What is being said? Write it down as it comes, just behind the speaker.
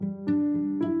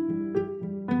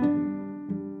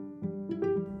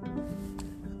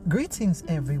Greetings,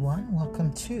 everyone.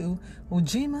 Welcome to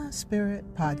Ujima Spirit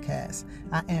Podcast.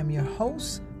 I am your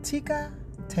host, Tika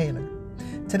Taylor.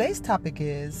 Today's topic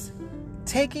is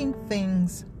taking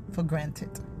things for granted.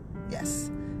 Yes,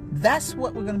 that's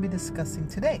what we're going to be discussing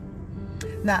today.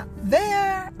 Now,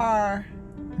 there are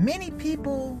many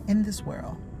people in this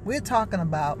world. We're talking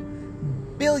about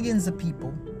billions of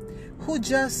people who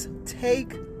just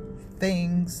take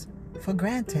things for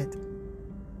granted.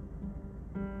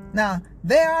 Now,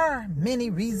 there are many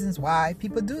reasons why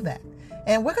people do that.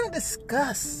 And we're going to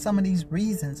discuss some of these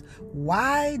reasons.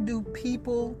 Why do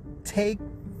people take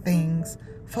things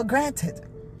for granted?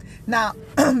 Now,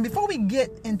 before we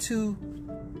get into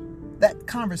that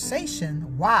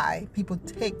conversation, why people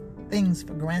take things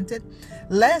for granted,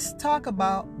 let's talk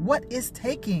about what is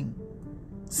taking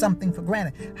something for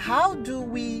granted. How do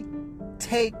we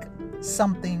take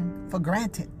something for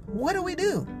granted? What do we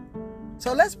do?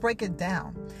 So let's break it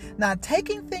down. Now,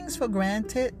 taking things for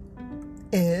granted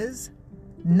is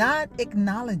not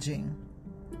acknowledging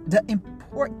the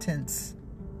importance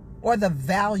or the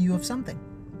value of something.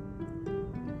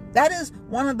 That is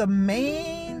one of the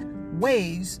main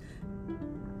ways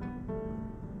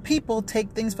people take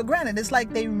things for granted. It's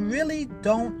like they really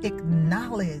don't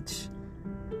acknowledge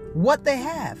what they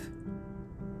have.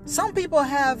 Some people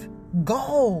have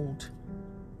gold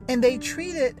and they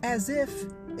treat it as if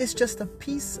it's just a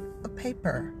piece of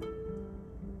paper.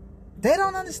 They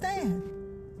don't understand.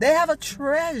 They have a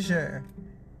treasure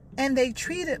and they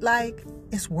treat it like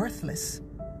it's worthless.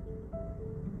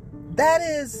 That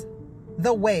is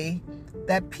the way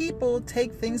that people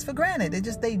take things for granted.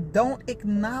 They don't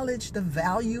acknowledge the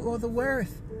value or the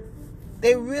worth.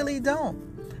 They really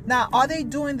don't. Now, are they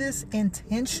doing this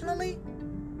intentionally?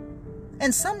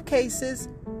 In some cases,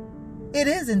 it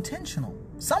is intentional.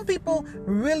 Some people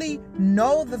really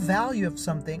know the value of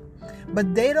something,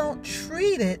 but they don't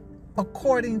treat it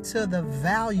according to the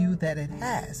value that it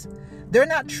has. They're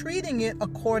not treating it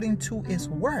according to its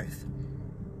worth.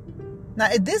 Now,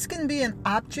 this can be an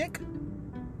object.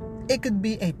 It could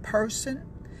be a person.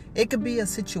 It could be a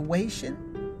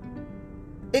situation.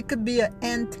 It could be an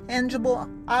intangible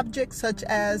object, such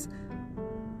as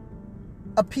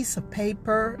a piece of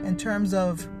paper in terms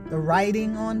of the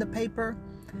writing on the paper.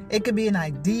 It could be an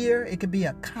idea. It could be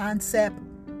a concept.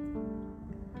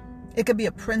 It could be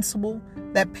a principle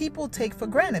that people take for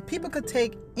granted. People could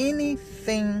take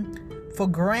anything for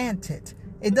granted.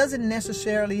 It doesn't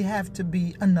necessarily have to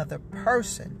be another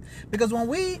person. Because when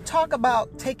we talk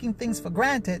about taking things for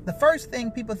granted, the first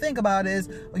thing people think about is,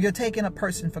 you're taking a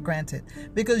person for granted.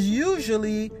 Because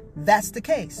usually that's the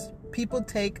case. People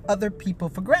take other people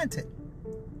for granted.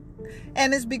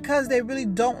 And it's because they really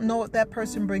don't know what that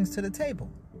person brings to the table.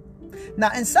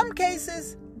 Now, in some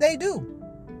cases, they do.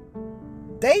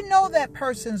 They know that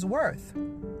person's worth,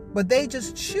 but they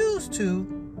just choose to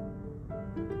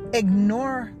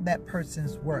ignore that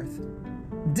person's worth,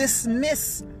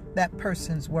 dismiss that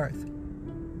person's worth,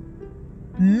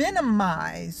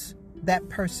 minimize that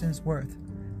person's worth,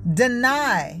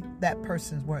 deny that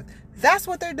person's worth. That's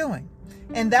what they're doing.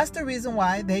 And that's the reason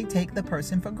why they take the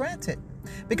person for granted.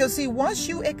 Because, see, once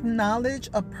you acknowledge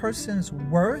a person's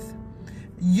worth,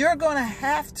 you're going to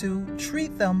have to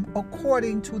treat them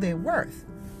according to their worth.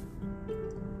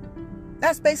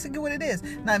 That's basically what it is.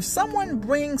 Now, if someone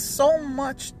brings so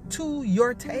much to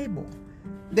your table,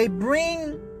 they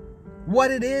bring what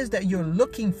it is that you're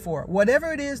looking for,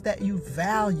 whatever it is that you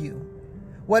value,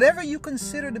 whatever you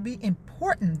consider to be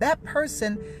important, that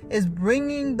person is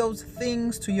bringing those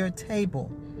things to your table,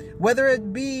 whether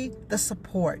it be the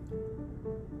support,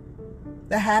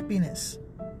 the happiness,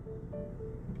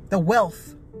 the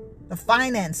wealth, the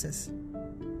finances,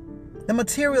 the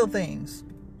material things,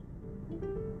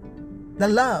 the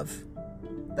love,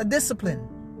 the discipline,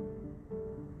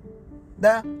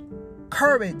 the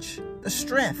courage, the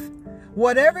strength,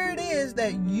 whatever it is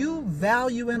that you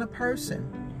value in a person,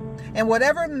 and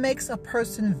whatever makes a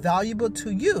person valuable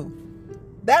to you,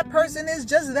 that person is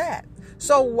just that.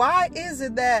 So why is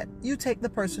it that you take the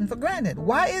person for granted?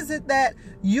 Why is it that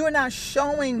you're not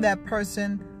showing that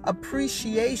person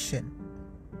appreciation?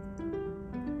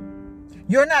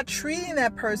 You're not treating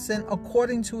that person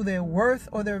according to their worth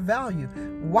or their value.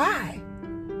 Why?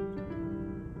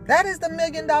 That is the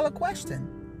 $1,000,000 question.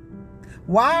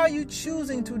 Why are you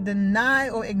choosing to deny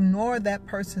or ignore that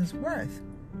person's worth?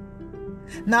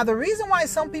 Now, the reason why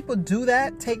some people do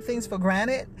that, take things for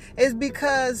granted, is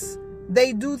because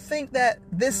they do think that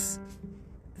this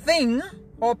thing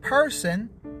or person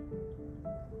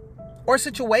or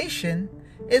situation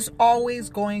is always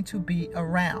going to be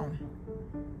around.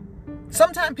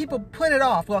 Sometimes people put it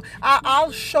off. Well,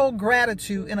 I'll show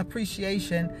gratitude and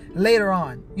appreciation later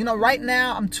on. Right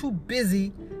now I'm too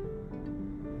busy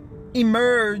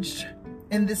immersed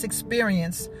in this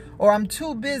experience, or I'm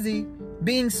too busy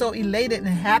being so elated and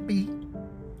happy.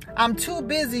 I'm too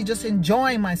busy just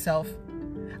enjoying myself.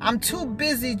 I'm too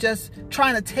busy just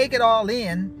trying to take it all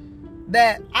in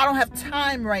that I don't have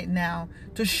time right now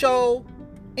to show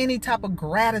any type of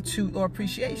gratitude or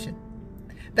appreciation.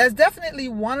 That's definitely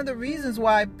one of the reasons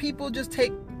why people just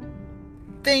take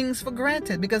things for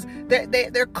granted, because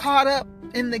they're caught up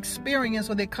in the experience,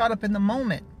 or they're caught up in the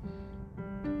moment.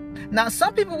 Now,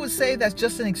 some people would say that's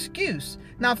just an excuse.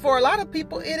 Now, for a lot of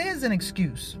people, it is an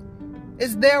excuse.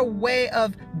 It's their way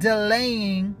of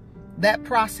delaying that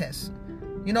process.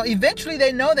 Eventually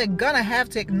they know they're going to have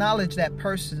to acknowledge that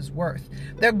person's worth.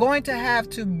 They're going to have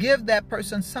to give that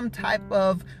person some type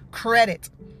of credit,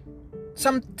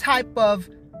 some type of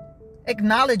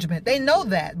acknowledgement. They know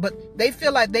that, but they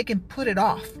feel like they can put it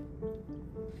off.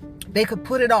 They could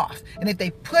put it off. And if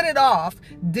they put it off,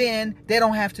 then they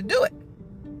don't have to do it.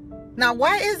 Now,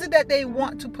 why is it that they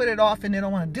want to put it off and they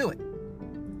don't want to do it?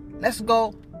 Let's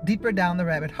go deeper down the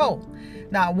rabbit hole.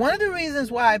 Now, one of the reasons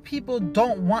why people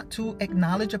don't want to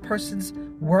acknowledge a person's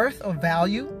worth or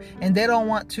value, and they don't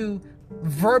want to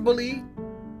verbally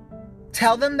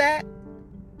tell them that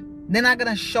they're not going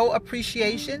to show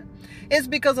appreciation, is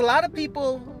because a lot of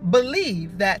people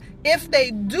believe that if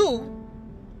they do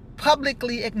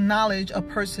publicly acknowledge a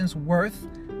person's worth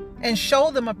and show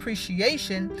them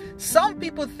appreciation, some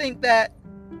people think that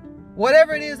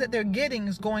whatever it is that they're getting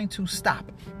is going to stop.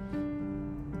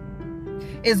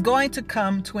 It's going to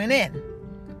come to an end.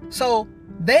 So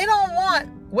they don't want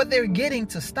what they're getting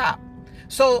to stop.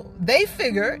 So they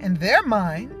figure in their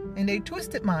mind, in their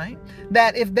twisted mind,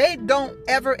 that if they don't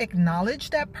ever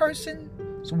acknowledge that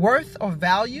person's worth or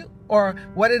value, or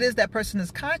what it is that person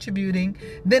is contributing,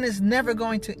 then it's never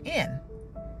going to end.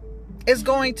 It's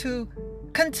going to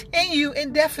continue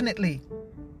indefinitely.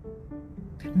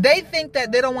 They think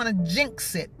that they don't want to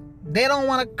jinx it. They don't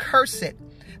want to curse it.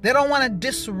 They don't want to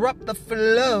disrupt the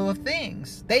flow of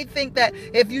things. They think that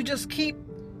if you just keep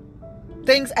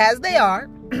things as they are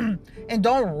and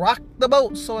don't rock the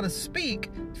boat, so to speak,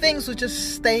 things will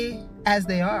just stay as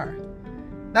they are.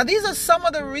 Now, these are some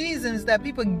of the reasons that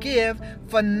people give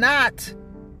for not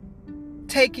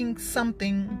taking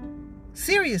something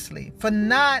seriously, for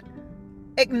not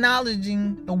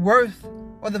acknowledging the worth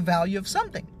or the value of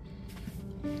something.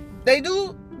 They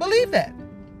do believe that.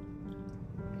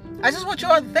 I just want you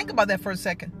all to think about that for a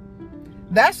second.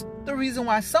 That's the reason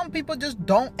why some people just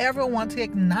don't ever want to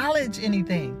acknowledge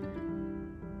anything.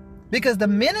 Because the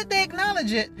minute they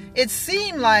acknowledge it, it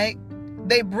seems like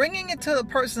they bringing it to the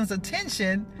person's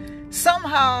attention.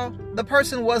 Somehow the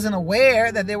person wasn't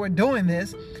aware that they were doing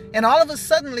this. And all of a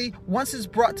sudden, once it's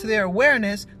brought to their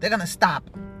awareness, they're going to stop.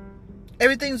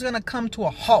 Everything's going to come to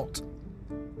a halt.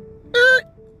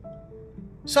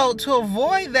 So to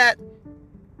avoid that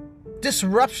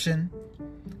disruption,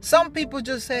 some people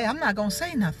just say, I'm not going to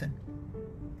say nothing.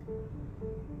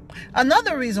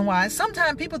 Another reason why,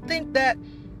 sometimes people think that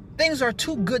things are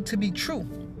too good to be true.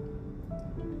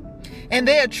 And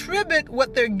they attribute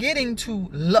what they're getting to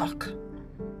luck.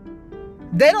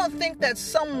 They don't think that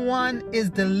someone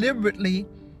is deliberately,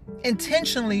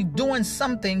 intentionally doing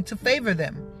something to favor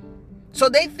them. So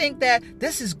they think that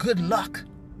this is good luck.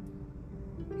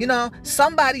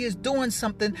 Somebody is doing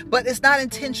something, but it's not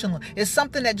intentional. It's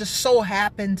something that just so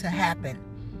happened to happen.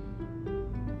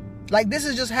 Like this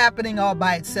is just happening all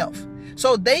by itself.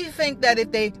 So they think that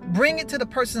if they bring it to the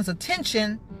person's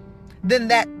attention, then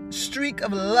that streak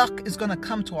of luck is going to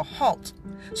come to a halt.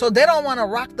 So they don't want to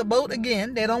rock the boat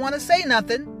again. They don't want to say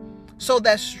nothing. So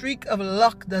that streak of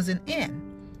luck doesn't end.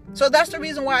 So that's the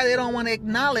reason why they don't want to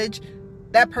acknowledge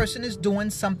that person is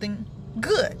doing something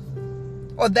good,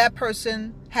 or that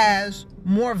person has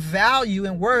more value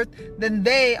and worth than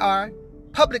they are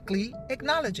publicly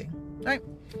acknowledging. Right?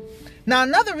 Now,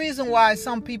 another reason why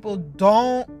some people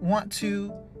don't want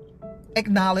to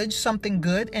acknowledge something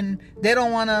good, and they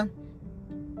don't want to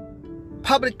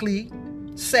publicly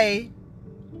say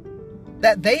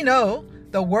that they know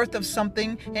the worth of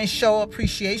something and show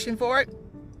appreciation for it,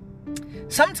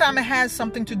 sometimes it has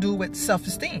something to do with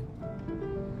self-esteem.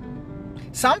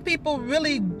 Some people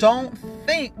really don't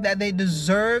think that they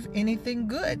deserve anything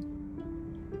good.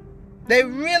 They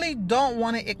really don't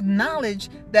want to acknowledge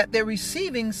that they're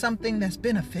receiving something that's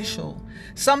beneficial,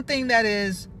 something that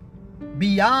is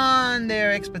beyond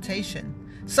their expectation,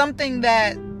 something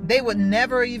that they would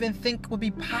never even think would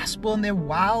be possible in their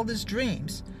wildest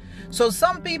dreams. So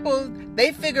some people,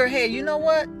 they figure, hey, you know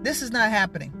what? This is not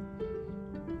happening.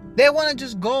 They want to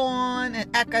just go on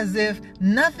and act as if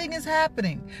nothing is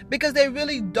happening because they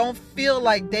really don't feel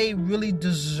like they really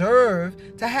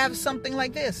deserve to have something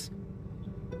like this.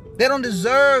 They don't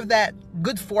deserve that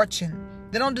good fortune.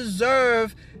 They don't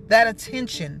deserve that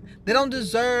attention. They don't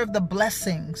deserve the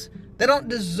blessings. They don't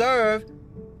deserve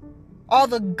all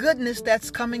the goodness that's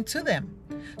coming to them.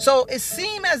 So it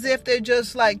seems as if they're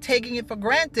just like taking it for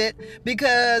granted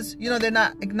because, they're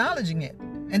not acknowledging it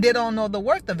and they don't know the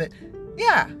worth of it.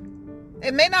 Yeah,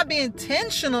 it may not be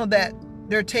intentional that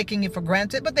they're taking it for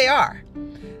granted, but they are.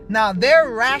 Now, their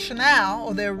rationale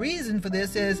or their reason for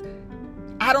this is,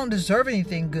 I don't deserve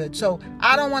anything good. So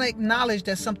I don't want to acknowledge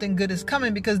that something good is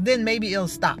coming because then maybe it'll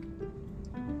stop.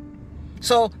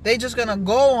 So they're just going to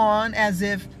go on as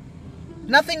if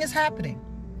nothing is happening,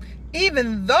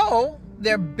 even though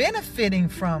they're benefiting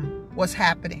from what's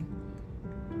happening.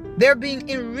 They're being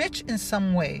enriched in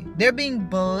some way. They're being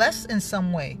blessed in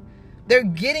some way. They're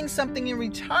getting something in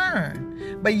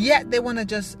return, but yet they want to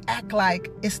just act like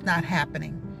it's not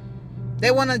happening. They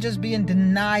want to just be in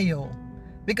denial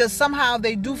because somehow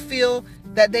they do feel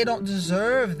that they don't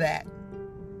deserve that.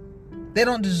 They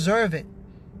don't deserve it.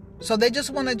 So they just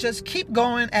want to just keep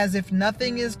going as if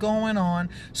nothing is going on,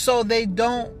 so they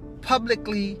don't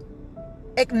publicly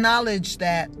acknowledge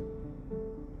that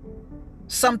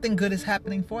something good is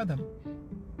happening for them.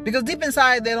 Because deep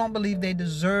inside, they don't believe they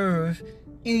deserve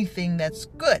anything that's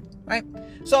good, right?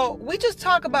 So we just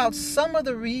talk about some of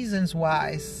the reasons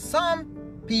why some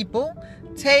people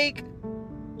take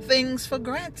things for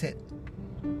granted.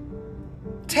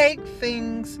 Take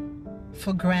things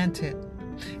for granted.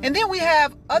 And then we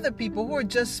have other people who are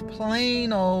just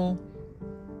plain old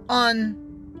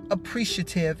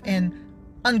unappreciative and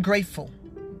ungrateful.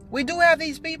 We do have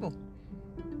these people.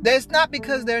 It's not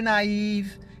because they're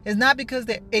naive. It's not because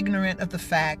they're ignorant of the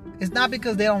fact. It's not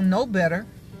because they don't know better.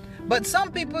 But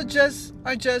some people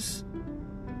are just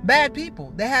bad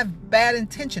people. They have bad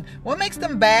intention. What makes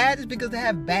them bad is because they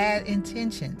have bad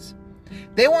intentions.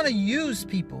 They want to use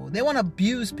people. They want to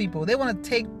abuse people. They want to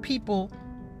take people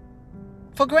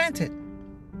for granted.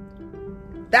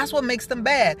 That's what makes them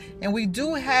bad. And we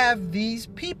do have these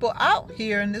people out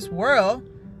here in this world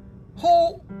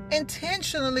who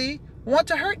intentionally want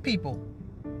to hurt people.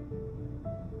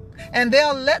 And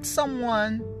they'll let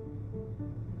someone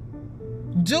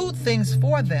do things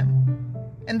for them.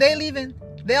 And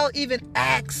they'll even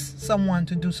ask someone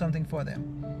to do something for them.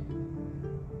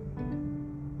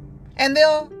 And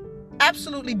they'll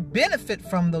absolutely benefit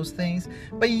from those things,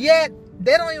 but yet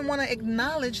they don't even want to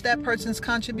acknowledge that person's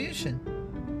contribution.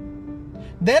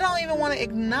 They don't even want to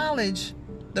acknowledge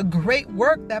the great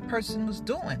work that person was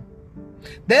doing.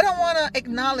 They don't want to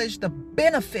acknowledge the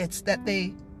benefits that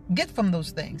they get from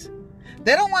those things.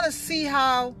 They don't want to see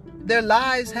how their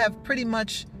lives have pretty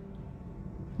much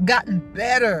gotten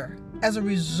better as a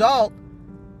result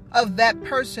of that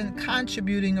person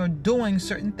contributing or doing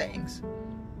certain things.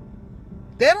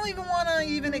 They don't even want to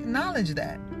even acknowledge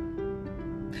that.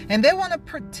 And they want to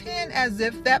pretend as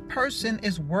if that person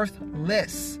is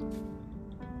worthless.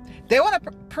 They want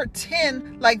to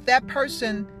pretend like that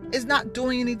person is not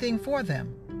doing anything for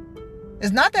them.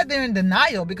 It's not that they're in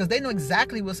denial because they know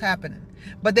exactly what's happening,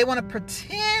 but they want to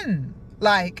pretend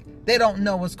like they don't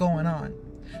know what's going on.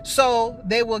 So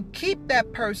they will keep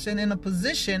that person in a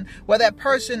position where that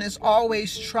person is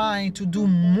always trying to do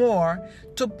more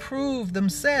to prove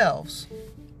themselves.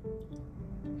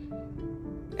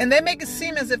 And they make it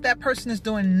seem as if that person is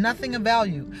doing nothing of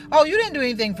value. Oh, you didn't do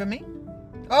anything for me.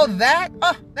 Oh,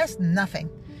 that's nothing.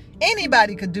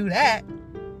 Anybody could do that.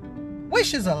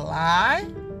 Which is a lie.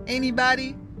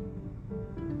 Anybody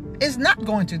is not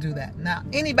going to do that. Now,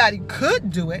 anybody could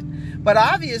do it, but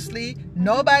obviously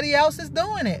nobody else is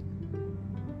doing it.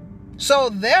 So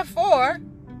therefore,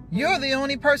 you're the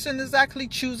only person that's actually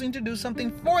choosing to do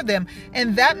something for them.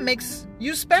 And that makes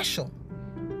you special.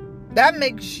 That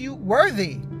makes you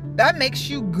worthy. That makes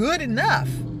you good enough.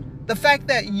 The fact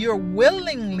that you're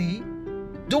willingly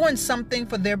doing something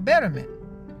for their betterment.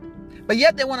 But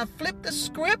yet they want to flip the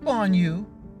script on you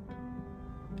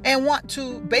and want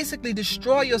to basically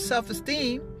destroy your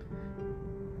self-esteem.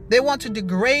 They want to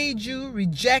degrade you,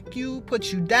 reject you,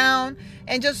 put you down,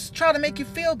 and just try to make you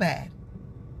feel bad.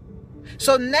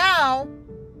 So now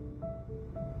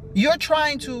you're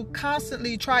trying to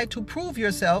constantly try to prove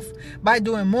yourself by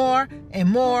doing more and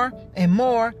more and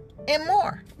more and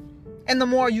more. And the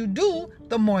more you do,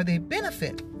 the more they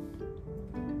benefit.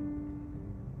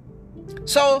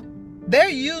 So they're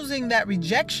using that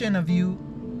rejection of you.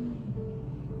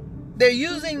 They're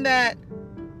using that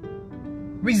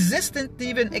resistance to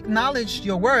even acknowledge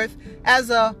your worth as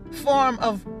a form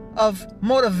of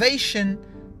motivation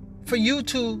for you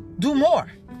to do more.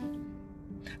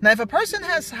 Now, if a person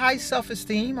has high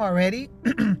self-esteem already,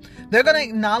 they're going to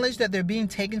acknowledge that they're being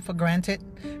taken for granted.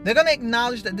 They're going to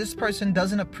acknowledge that this person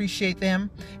doesn't appreciate them,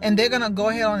 and they're going to go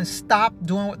ahead on and stop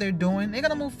doing what they're doing. They're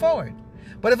going to move forward.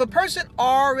 But if a person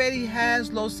already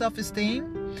has low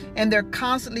self-esteem and they're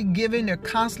constantly giving, they're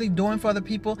constantly doing for other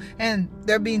people, and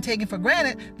they're being taken for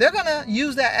granted, they're going to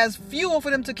use that as fuel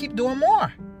for them to keep doing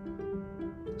more.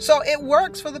 So it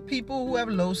works for the people who have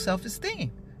low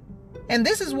self-esteem. And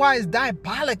this is why it's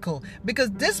diabolical, because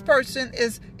this person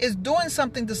is doing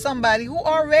something to somebody who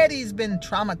already has been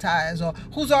traumatized, or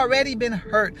who's already been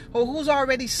hurt, or who's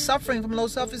already suffering from low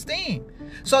self-esteem.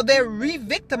 So they're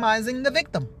re-victimizing the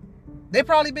victim. They've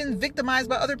probably been victimized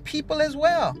by other people as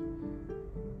well.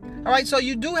 All right, so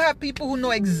you do have people who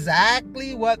know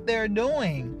exactly what they're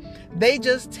doing. They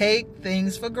just take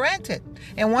things for granted.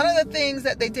 And one of the things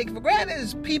that they take for granted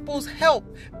is people's help,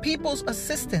 people's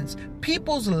assistance,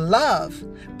 people's love,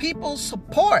 people's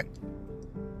support.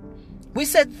 We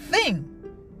said thing.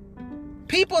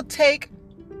 People take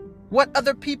what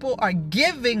other people are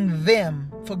giving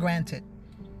them for granted.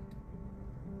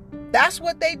 That's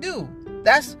what they do.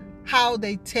 That's how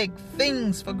they take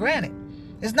things for granted.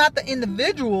 It's not the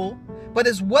individual, but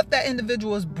it's what that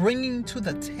individual is bringing to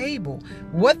the table,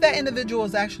 what that individual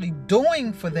is actually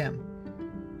doing for them.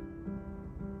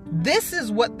 This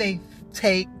is what they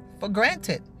take for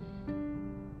granted.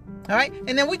 All right.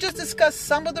 And then we just discussed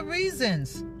some of the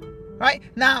reasons. Right.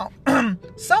 Now,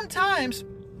 sometimes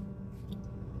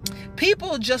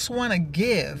people just want to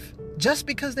give just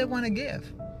because they want to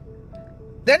give.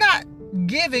 They're not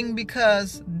giving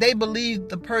because they believe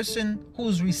the person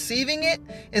who's receiving it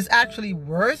is actually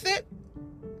worth it.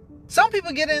 Some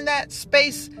people get in that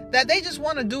space that they just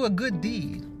want to do a good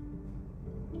deed.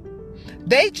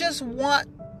 They just want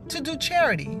to do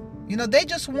charity. They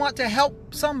just want to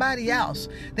help somebody else.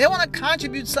 They want to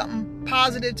contribute something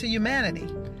positive to humanity.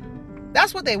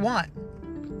 That's what they want.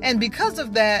 And because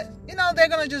of that, they're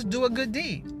going to just do a good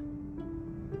deed.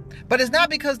 But it's not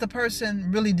because the person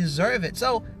really deserves it.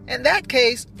 So in that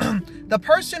case, the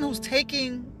person who's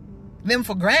taking them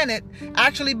for granted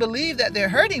actually believe that they're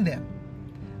hurting them.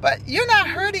 But you're not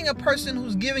hurting a person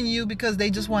who's giving you because they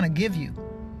just want to give you.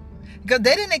 Because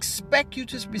they didn't expect you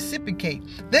to reciprocate.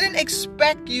 They didn't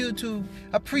expect you to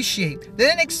appreciate. They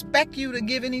didn't expect you to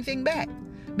give anything back.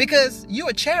 Because you're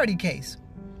a charity case.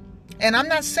 And I'm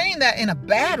not saying that in a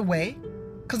bad way.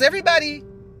 Because everybody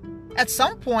at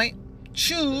some point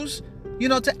choose,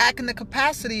 to act in the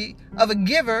capacity of a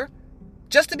giver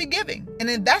just to be giving. And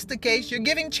if that's the case, you're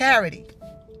giving charity.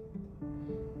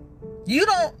 You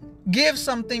don't give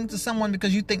something to someone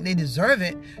because you think they deserve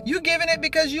it. You're giving it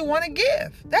because you want to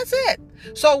give. That's it.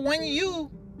 So when you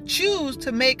choose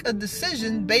to make a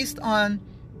decision based on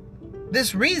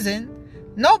this reason,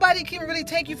 nobody can really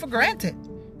take you for granted.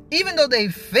 Even though they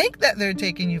think that they're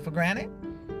taking you for granted.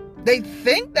 They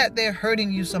think that they're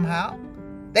hurting you somehow.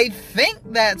 They think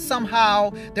that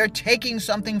somehow they're taking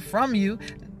something from you,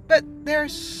 but they're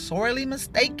sorely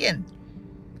mistaken.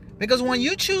 Because when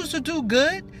you choose to do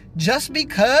good, just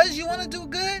because you want to do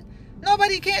good,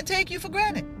 nobody can't take you for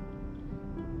granted.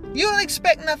 You don't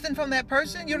expect nothing from that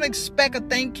person. You don't expect a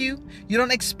thank you. You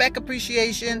don't expect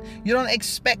appreciation. You don't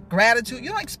expect gratitude. You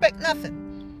don't expect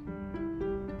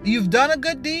nothing. You've done a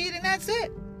good deed and that's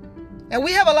it. And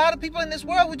we have a lot of people in this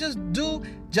world who just do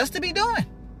just to be doing.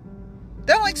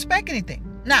 They don't expect anything.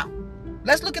 Now,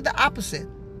 let's look at the opposite.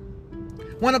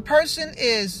 When a person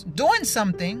is doing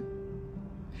something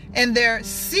and they're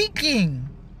seeking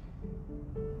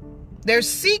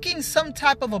some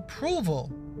type of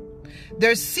approval.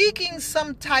 They're seeking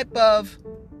some type of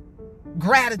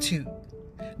gratitude.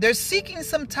 They're seeking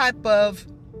some type of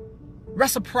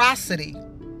reciprocity.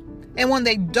 And when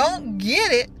they don't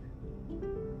get it,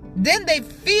 then they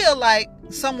feel like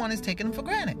someone is taking them for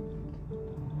granted.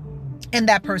 And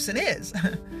that person is.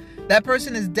 That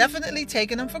person is definitely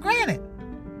taking them for granted.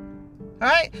 All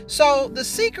right? So the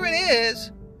secret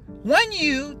is, when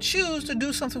you choose to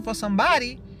do something for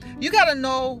somebody, you got to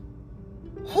know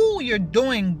who you're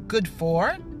doing good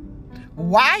for,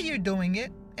 why you're doing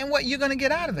it, and what you're going to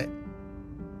get out of it.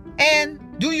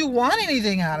 And do you want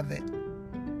anything out of it?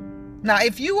 Now,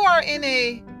 if you are in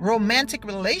a romantic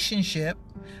relationship,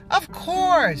 of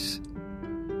course,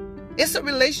 it's a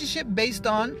relationship based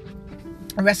on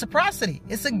reciprocity.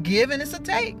 It's a give and it's a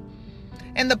take.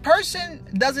 And the person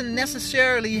doesn't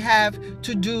necessarily have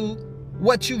to do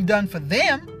what you've done for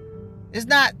them. It's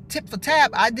not tip for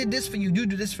tab. I did this for you. You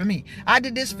do this for me. I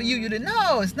did this for you. You did.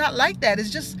 No, it's not like that. It's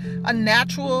just a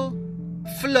natural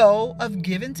flow of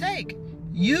give and take.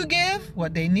 You give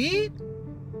what they need.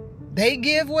 They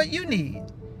give what you need.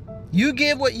 You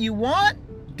give what you want.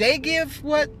 They give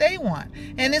what they want.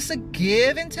 And it's a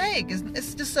give and take.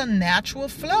 It's just a natural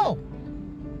flow.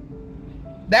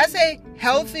 That's a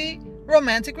healthy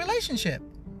romantic relationship.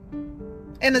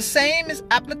 And the same is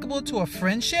applicable to a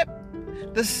friendship.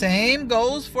 The same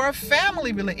goes for a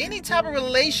family relationship. Any type of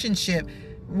relationship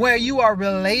where you are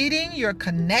relating, you're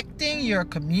connecting, you're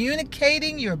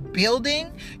communicating, you're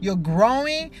building, you're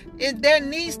growing, there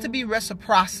needs to be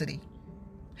reciprocity.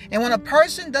 And when a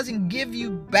person doesn't give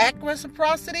you back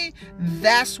reciprocity,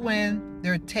 that's when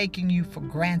they're taking you for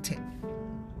granted.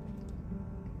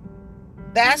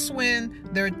 That's when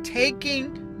they're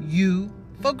taking you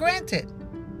for granted.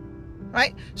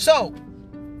 Right? So,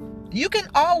 you can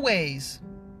always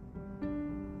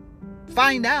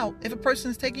find out if a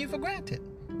person is taking you for granted.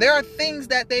 There are things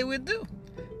that they would do.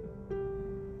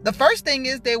 The first thing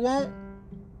is they won't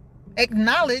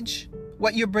acknowledge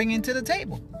what you're bringing to the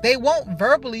table. They won't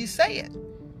verbally say it.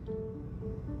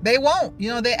 They won't.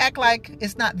 They act like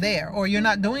it's not there or you're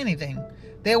not doing anything.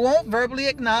 They won't verbally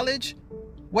acknowledge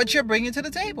what you're bringing to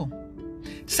the table.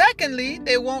 Secondly,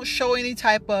 they won't show any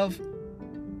type of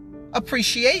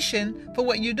appreciation for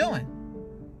what you're doing.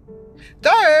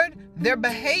 Third, their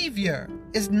behavior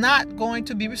is not going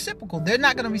to be reciprocal. They're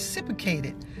not going to reciprocate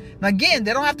it. Now, again,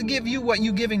 they don't have to give you what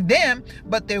you're giving them,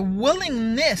 but their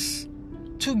willingness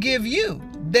to give you,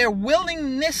 their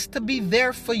willingness to be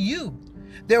there for you,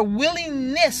 their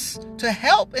willingness to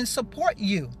help and support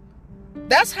you.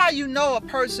 That's how you know a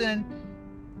person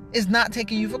is not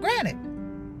taking you for granted.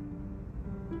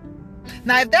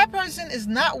 Now, if that person is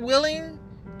not willing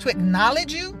to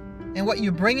acknowledge you and what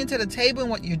you're bringing to the table and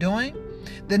what you're doing,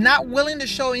 they're not willing to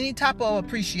show any type of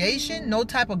appreciation, no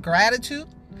type of gratitude,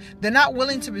 they're not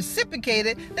willing to reciprocate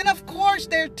it, then of course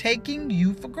they're taking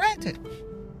you for granted.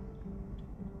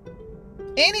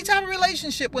 Any type of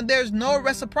relationship when there's no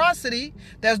reciprocity,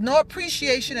 there's no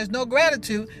appreciation, there's no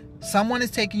gratitude, someone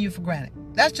is taking you for granted.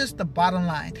 That's just the bottom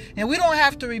line. And we don't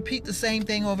have to repeat the same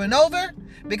thing over and over,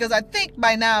 because I think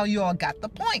by now you all got the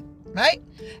point, right?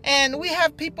 And we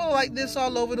have people like this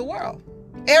all over the world.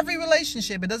 Every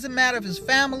relationship, it doesn't matter if it's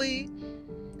family,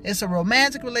 it's a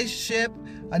romantic relationship,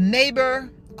 a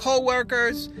neighbor,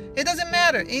 co-workers, it doesn't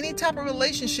matter. Any type of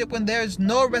relationship when there's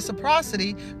no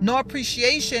reciprocity, no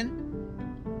appreciation,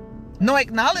 no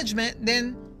acknowledgement,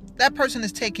 then that person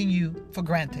is taking you for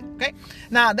granted. Okay?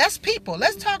 Now, that's people.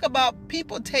 Let's talk about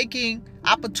people taking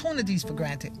opportunities for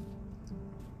granted.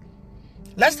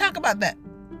 Let's talk about that.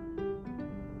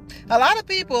 A lot of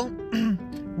people,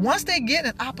 once they get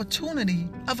an opportunity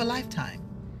of a lifetime,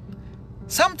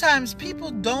 sometimes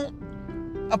people don't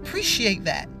appreciate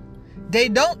that. They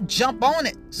don't jump on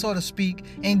it, so to speak,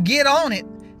 and get on it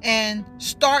and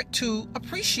start to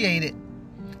appreciate it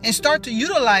and start to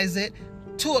utilize it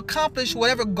to accomplish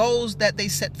whatever goals that they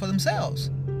set for themselves.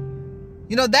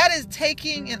 That is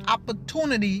taking an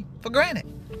opportunity for granted.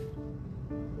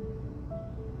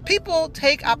 People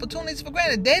take opportunities for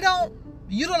granted. They don't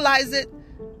utilize it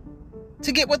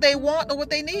to get what they want or what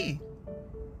they need.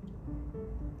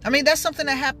 That's something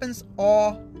that happens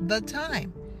all the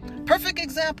time. Perfect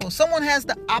example. Someone has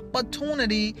the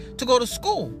opportunity to go to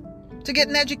school, to get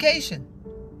an education.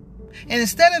 And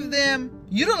instead of them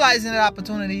utilizing that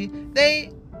opportunity,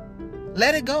 they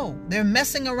let it go. They're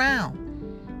messing around.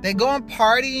 They're going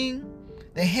partying.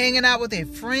 They're hanging out with their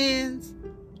friends.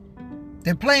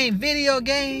 They're playing video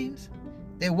games.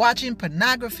 They're watching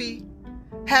pornography,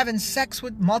 having sex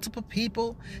with multiple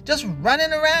people, just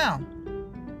running around,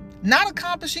 not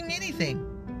accomplishing anything.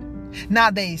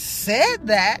 Now, they said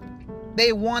that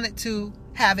they wanted to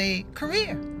have a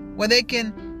career where they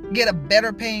can get a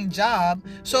better paying job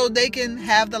so they can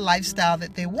have the lifestyle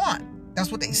that they want. That's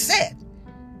what they said,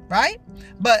 right?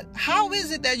 But how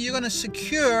is it that you're going to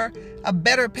secure a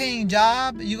better paying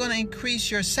job, you're going to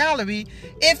increase your salary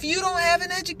if you don't have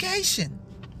an education?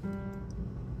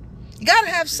 You got to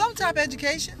have some type of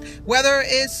education, whether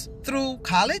it's through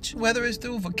college, whether it's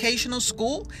through vocational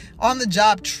school,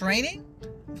 on-the-job training,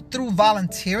 through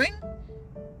volunteering,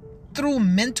 through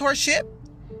mentorship.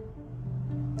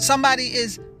 Somebody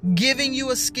is giving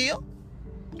you a skill.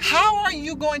 How are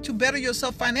you going to better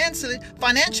yourself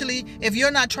financially if you're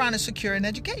not trying to secure an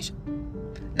education?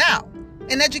 Now,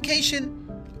 an educational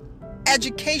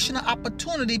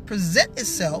opportunity presents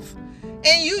itself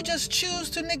and you just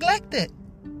choose to neglect it.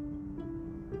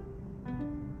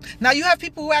 Now, you have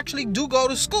people who actually do go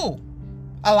to school.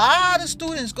 A lot of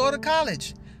students go to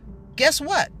college. Guess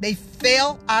what? They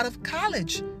fail out of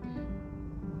college.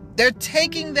 They're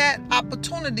taking that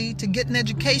opportunity to get an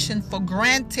education for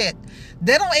granted.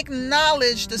 They don't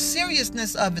acknowledge the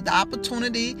seriousness of it, the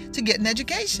opportunity to get an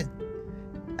education.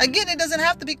 Again, it doesn't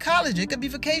have to be college. It could be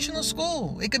vocational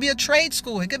school. It could be a trade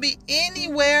school. It could be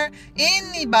anywhere,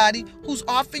 anybody who's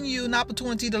offering you an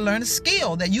opportunity to learn a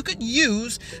skill that you could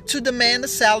use to demand the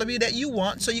salary that you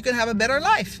want so you can have a better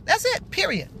life. That's it,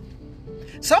 period.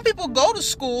 Some people go to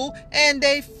school and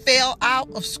they fail out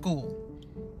of school.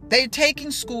 They're taking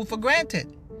school for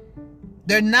granted.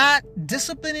 They're not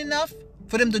disciplined enough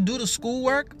for them to do the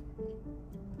schoolwork.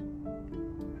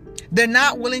 They're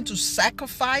not willing to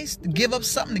sacrifice, to give up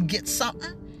something to get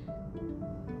something.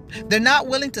 They're not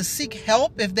willing to seek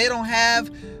help if they don't have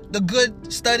the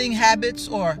good studying habits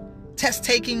or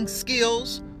test-taking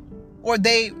skills, or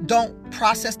they don't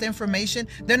process the information.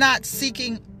 They're not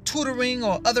seeking tutoring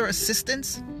or other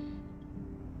assistance.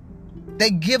 They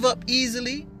give up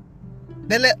easily.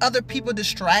 They let other people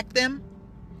distract them.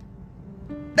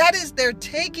 That is, they're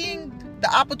taking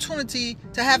the opportunity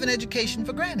to have an education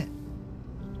for granted.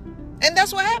 And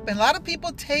that's what happened. A lot of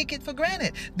people take it for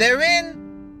granted. They're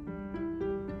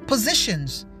in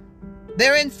positions.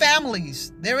 They're in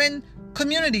families. They're in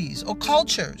communities or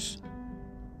cultures.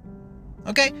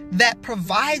 Okay? That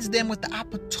provides them with the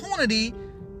opportunity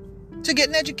to get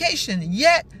an education.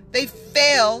 Yet they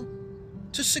fail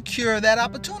to secure that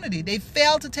opportunity. They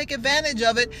fail to take advantage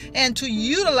of it and to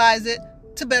utilize it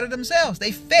to better themselves.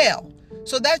 They fail.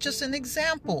 So that's just an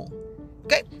example.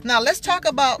 Okay? Now let's talk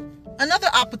about another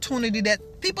opportunity that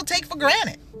people take for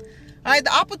granted. All right,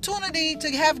 the opportunity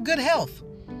to have good health.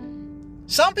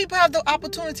 Some people have the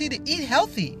opportunity to eat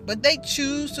healthy, but they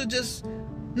choose to just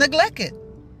neglect it.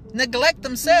 Neglect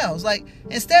themselves. Like,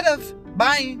 instead of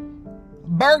buying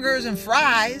burgers and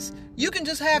fries, you can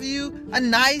just have you a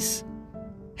nice,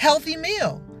 healthy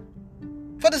meal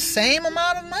for the same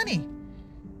amount of money.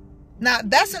 Now,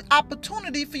 that's an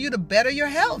opportunity for you to better your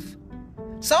health.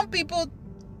 Some people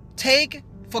take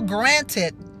for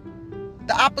granted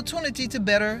the opportunity to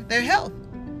better their health.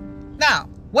 Now,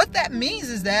 what that means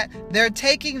is that they're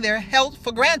taking their health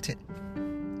for granted.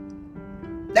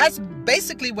 That's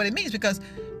basically what it means, because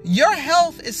your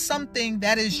health is something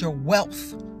that is your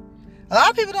wealth. A lot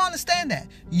of people don't understand that.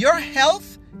 Your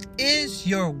health is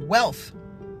your wealth.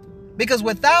 Because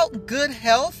without good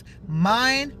health,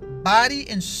 mind, body,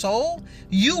 and soul,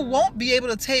 you won't be able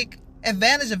to take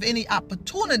advantage of any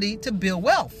opportunity to build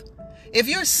wealth. If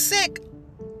you're sick,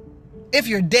 if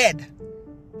you're dead,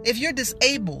 if you're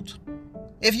disabled,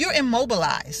 if you're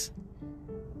immobilized,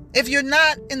 if you're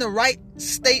not in the right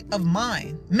state of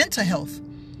mind, mental health,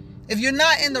 if you're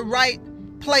not in the right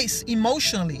place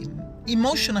emotionally,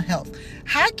 emotional health,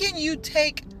 how can you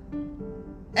take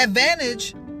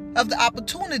advantage of the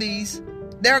opportunities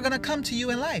that are going to come to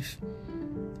you in life?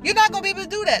 You're not going to be able to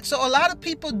do that. So a lot of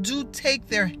people do take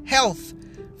their health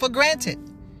for granted.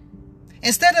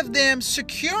 Instead of them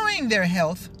securing their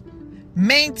health,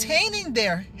 maintaining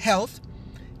their health,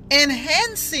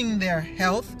 enhancing their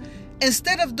health,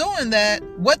 instead of doing that,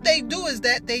 what they do is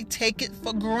that they take it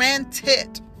for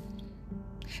granted.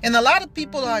 And a lot of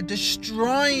people are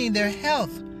destroying their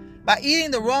health by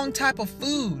eating the wrong type of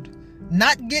food,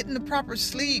 not getting the proper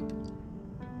sleep,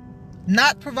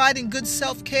 not providing good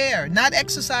self-care, not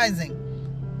exercising,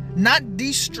 not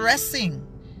de-stressing.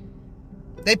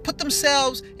 They put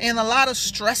themselves in a lot of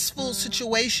stressful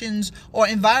situations or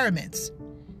environments.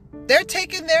 They're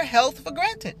taking their health for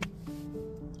granted.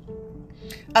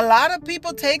 A lot of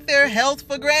people take their health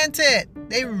for granted.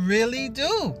 They really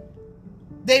do.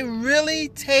 They really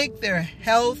take their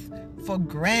health for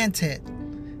granted.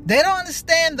 They don't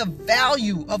understand the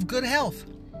value of good health.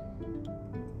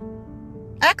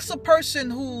 Ask a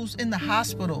person who's in the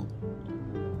hospital,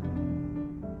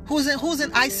 who's in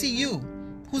ICU,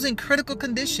 who's in critical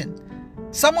condition,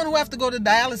 someone who have to go to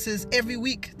dialysis every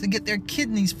week to get their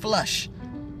kidneys flush,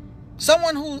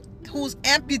 someone who's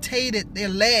amputated their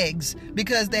legs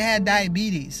because they had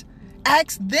diabetes.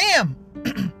 Ask them,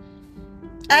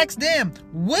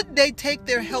 would they take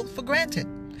their health for granted?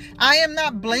 I am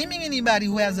not blaming anybody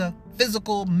who has a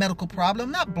physical medical problem.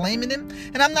 I'm not blaming them.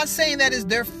 And I'm not saying that is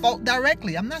their fault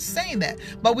directly. I'm not saying that.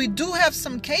 But we do have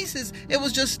some cases, it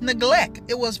was just neglect.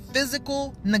 It was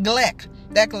physical neglect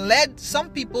that led some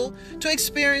people to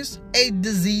experience a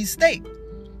disease state.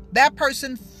 That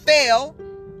person failed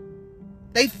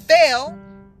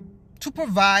to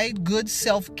provide good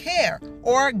self-care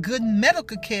or good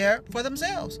medical care for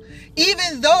themselves,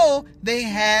 even though they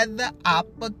had the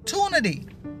opportunity.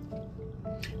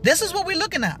 This is what we're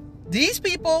looking at. These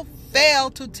people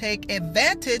failed to take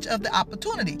advantage of the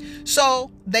opportunity,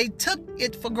 so they took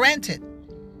it for granted.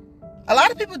 A lot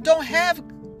of people don't have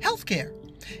health care.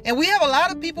 And we have a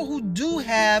lot of people who do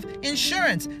have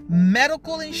insurance,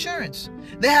 medical insurance.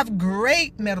 They have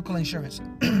great medical insurance.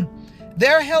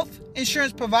 Their health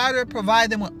insurance provider provide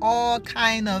them with all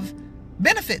kind of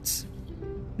benefits.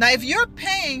 Now, if you're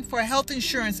paying for health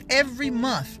insurance every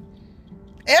month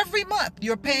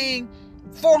you're paying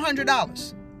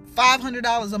 $400,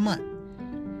 $500 a month.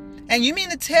 And you mean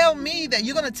to tell me that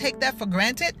you're going to take that for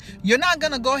granted? You're not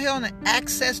going to go ahead and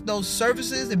access those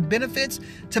services and benefits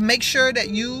to make sure that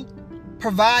you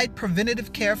provide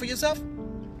preventative care for yourself?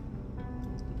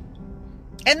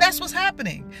 And that's what's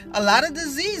happening. A lot of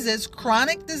diseases,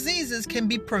 chronic diseases, can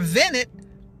be prevented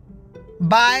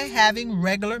by having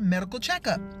regular medical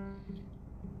checkup.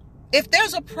 If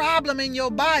there's a problem in your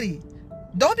body,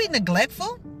 don't be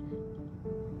neglectful.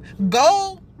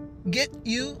 Go get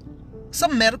you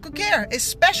some medical care,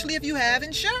 especially if you have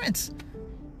insurance.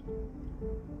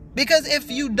 Because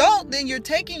if you don't, then you're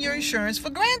taking your insurance for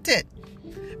granted.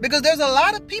 Because there's a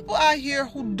lot of people out here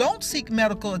who don't seek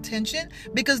medical attention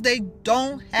because they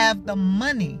don't have the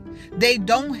money. They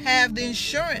don't have the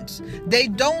insurance. They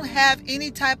don't have any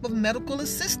type of medical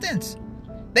assistance.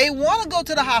 They want to go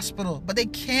to the hospital, but they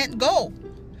can't go.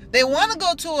 They want to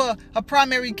go to a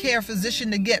primary care physician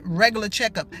to get regular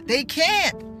checkup. They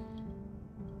can't.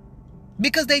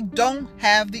 Because they don't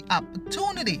have the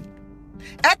opportunity.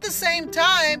 At the same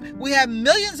time, we have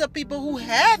millions of people who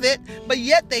have it, but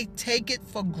yet they take it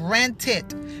for granted.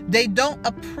 They don't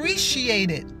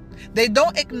appreciate it. They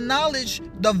don't acknowledge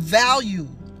the value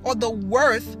or the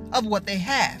worth of what they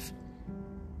have.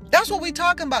 That's what we're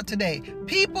talking about today.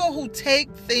 People who take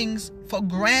things for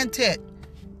granted.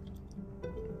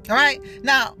 All right?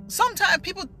 Now, sometimes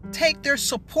people take their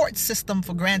support system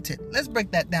for granted. Let's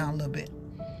break that down a little bit.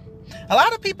 A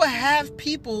lot of people have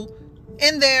people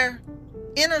in their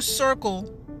inner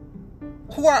circle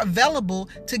who are available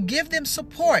to give them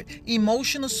support,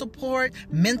 emotional support,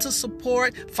 mental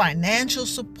support, financial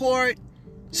support,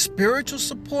 spiritual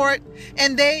support,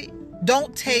 and they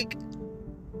don't take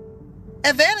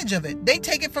advantage of it. They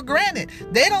take it for granted.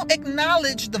 They don't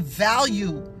acknowledge the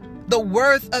value, the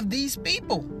worth of these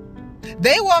people.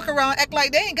 They walk around, act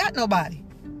like they ain't got nobody.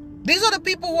 These are the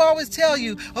people who always tell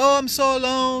you, oh, I'm so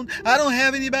alone. I don't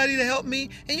have anybody to help me.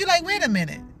 And you're like, wait a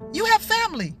minute. You have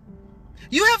family.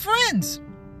 You have friends.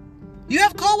 You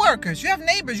have coworkers. You have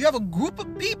neighbors. You have a group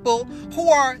of people who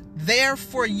are there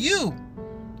for you,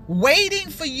 waiting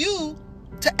for you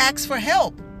to ask for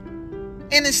help.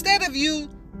 And instead of you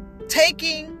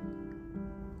taking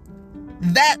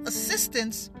that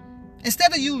assistance,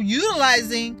 instead of you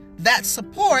utilizing that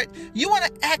support, you want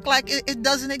to act like it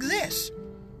doesn't exist.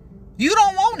 You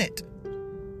don't want it.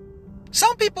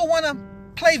 Some people want to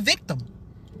play victim.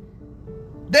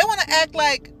 They want to act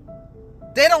like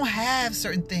they don't have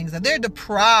certain things, that they're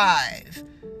deprived,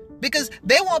 because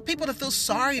they want people to feel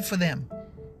sorry for them.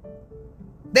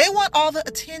 They want all the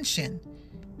attention.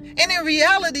 And in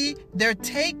reality, they're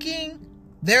taking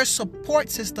their support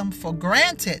system for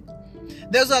granted.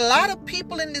 There's a lot of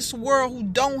people in this world who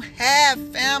don't have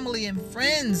family and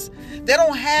friends. They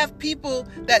don't have people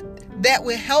that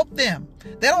will help them.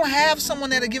 They don't have someone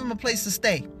that'll give them a place to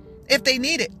stay if they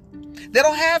need it. They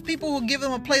don't have people who give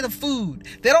them a plate of food.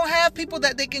 They don't have people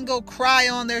that they can go cry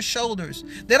on their shoulders.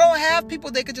 They don't have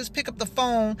people they could just pick up the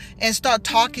phone and start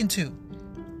talking to.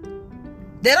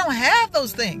 They don't have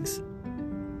those things.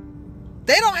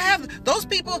 They don't have those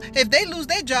people. If they lose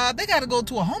their job, they got to go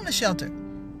to a homeless shelter.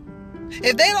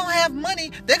 If they don't have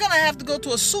money, they're going to have to go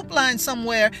to a soup line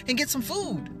somewhere and get some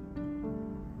food.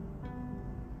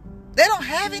 They don't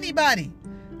have anybody.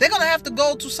 They're going to have to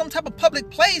go to some type of public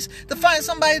place to find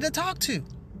somebody to talk to.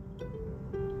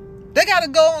 They got to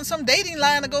go on some dating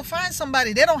line to go find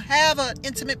somebody. They don't have an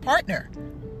intimate partner.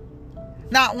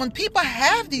 Now, when people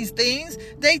have these things,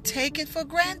 they take it for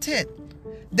granted.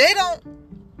 They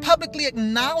don't publicly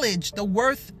acknowledge the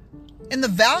worth and the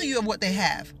value of what they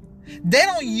have. They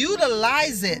don't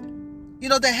utilize it,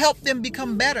 to help them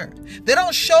become better. They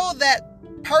don't show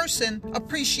that person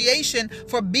appreciation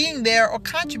for being there or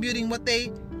contributing what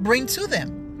they bring to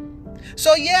them.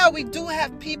 So yeah, we do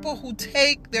have people who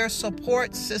take their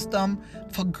support system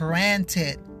for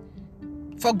granted.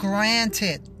 For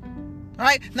granted. All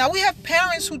right? Now we have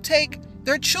parents who take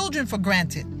their children for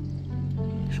granted.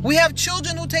 We have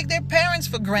children who take their parents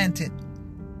for granted.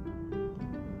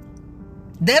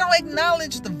 They don't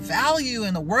acknowledge the value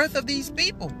and the worth of these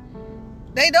people.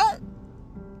 They don't.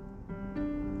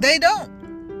 They don't.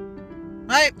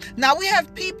 Right? Now we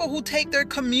have people who take their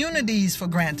communities for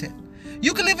granted.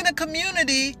 You can live in a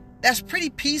community that's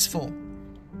pretty peaceful.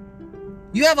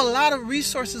 You have a lot of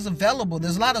resources available.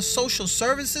 There's a lot of social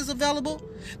services available.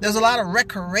 There's a lot of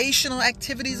recreational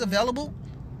activities available.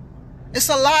 It's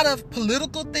a lot of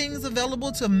political things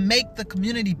available to make the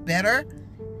community better.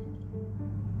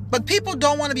 But people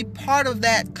don't want to be part of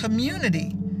that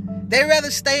community. They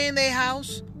rather stay in their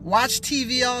house, watch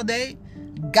TV all day,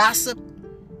 gossip,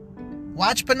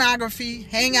 watch pornography,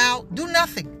 hang out, do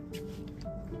nothing.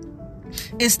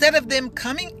 Instead of them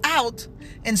coming out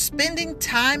and spending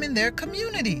time in their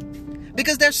community.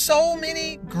 Because there's so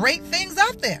many great things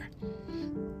out there.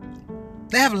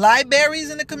 They have libraries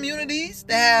in the communities.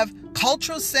 They have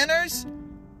cultural centers.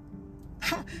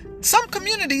 Some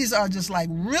communities are just like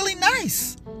really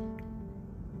nice.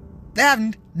 They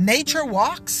have nature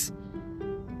walks.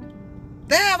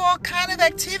 They have all kind of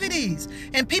activities.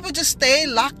 And people just stay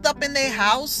locked up in their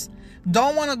house,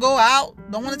 don't want to go out,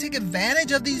 don't want to take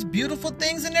advantage of these beautiful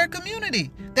things in their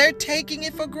community. They're taking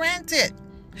it for granted.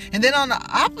 And then on the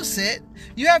opposite,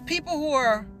 you have people who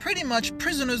are pretty much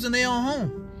prisoners in their own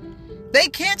home. They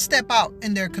can't step out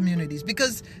in their communities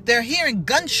because they're hearing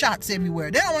gunshots everywhere.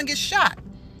 They don't want to get shot.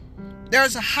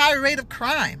 There's a high rate of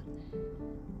crime.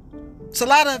 It's a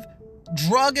lot of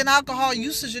drug and alcohol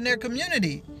usage in their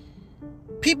community.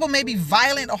 People may be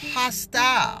violent or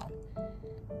hostile.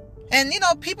 And,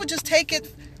 people just take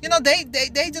it,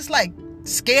 they just like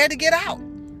scared to get out.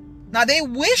 Now, they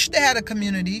wish they had a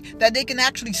community that they can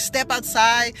actually step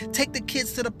outside, take the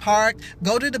kids to the park,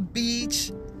 go to the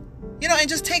beach, and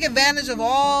just take advantage of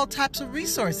all types of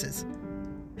resources.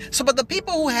 But the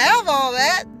people who have all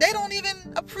that, they don't even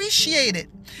appreciate it.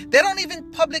 They don't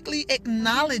even publicly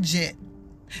acknowledge it.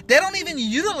 They don't even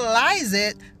utilize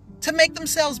it to make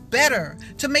themselves better,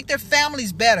 to make their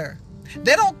families better.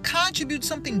 They don't contribute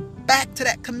something back to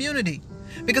that community.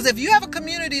 Because if you have a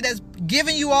community that's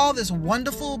giving you all this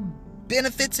wonderful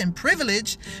benefits and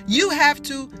privilege, you have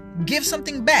to give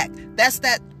something back. That's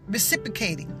that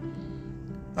reciprocating.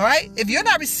 All right? If you're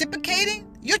not reciprocating,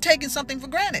 you're taking something for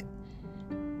granted.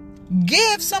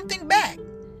 Give something back.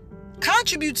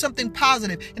 Contribute something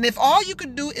positive. And if all you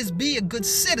could do is be a good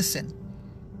citizen,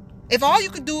 if all you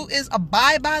could do is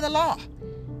abide by the law,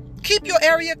 keep your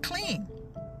area clean,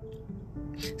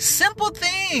 simple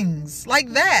things like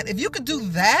that. If you could do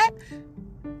that,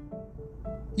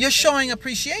 you're showing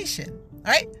appreciation.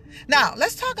 All right? Now,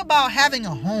 let's talk about having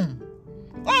a home.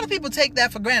 A lot of people take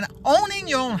that for granted. Owning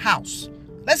your own house.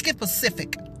 Let's get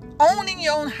specific. Owning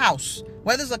your own house.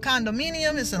 Whether it's a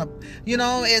condominium,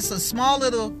 it's a small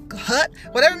little hut,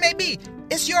 whatever it may be.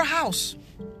 It's your house.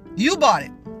 You bought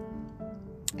it.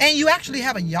 And you actually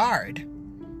have a yard.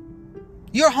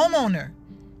 You're a homeowner.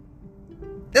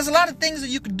 There's a lot of things that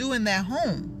you could do in that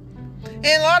home. And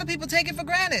a lot of people take it for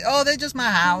granted. Oh, they're just my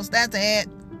house. That's it.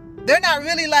 They're not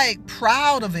really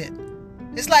proud of it.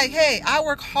 It's like, hey, I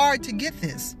work hard to get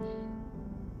this.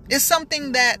 It's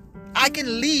something that I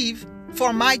can leave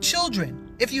for my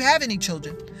children, if you have any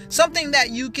children. Something that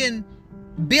you can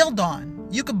build on.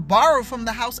 You can borrow from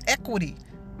the house equity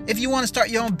if you want to start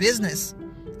your own business.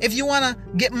 If you want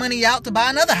to get money out to buy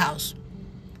another house.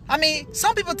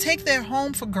 Some people take their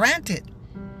home for granted.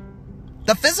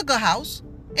 The physical house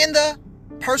and the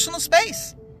personal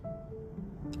space.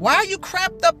 Why are you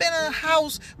cramped up in a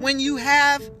house when you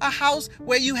have a house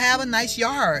where you have a nice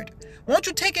yard? Won't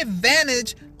you take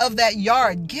advantage of that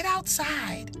yard? Get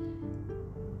outside.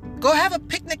 Go have a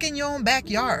picnic in your own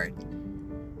backyard.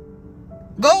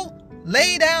 Go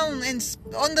lay down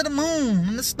under the moon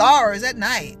and the stars at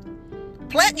night.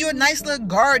 Plant you a nice little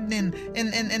garden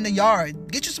in the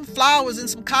yard. Get you some flowers and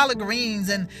some collard greens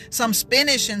and some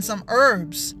spinach and some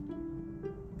herbs.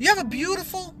 You have a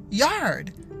beautiful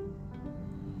yard.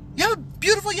 You have a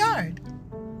beautiful yard.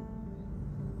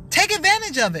 Take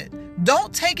advantage of it.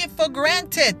 Don't take it for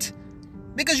granted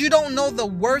because you don't know the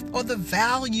worth or the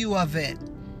value of it.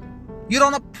 You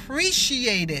don't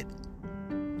appreciate it.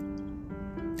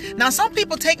 Now, some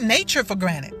people take nature for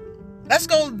granted. Let's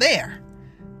go there.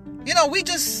 We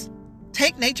just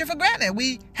take nature for granted.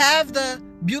 We have the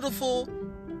beautiful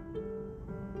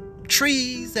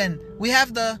trees and we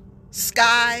have the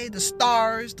sky, the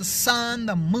stars, the sun,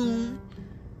 the moon,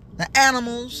 the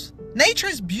animals. Nature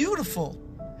is beautiful.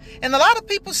 And a lot of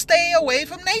people stay away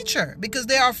from nature because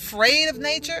they are afraid of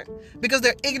nature, because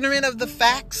they're ignorant of the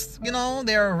facts.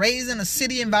 They're raised in a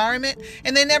city environment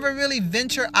and they never really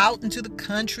venture out into the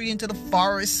country, into the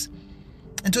forests,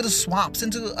 into the swamps,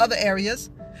 into other areas.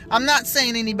 I'm not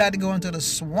saying anybody go into the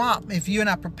swamp if you're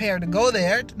not prepared to go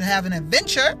there to have an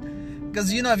adventure.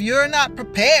 Because, if you're not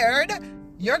prepared,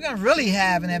 you're going to really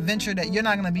have an adventure that you're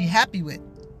not going to be happy with.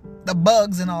 The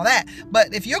bugs and all that.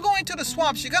 But if you're going to the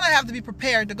swamps, you're going to have to be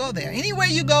prepared to go there. Anywhere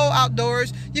you go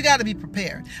outdoors, you got to be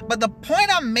prepared. But the point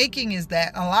I'm making is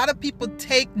that a lot of people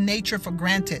take nature for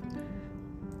granted.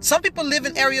 Some people live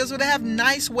in areas where they have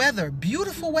nice weather,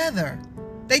 beautiful weather.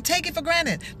 They take it for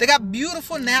granted. They got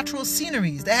beautiful natural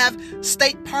sceneries. They have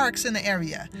state parks in the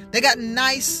area. They got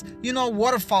nice,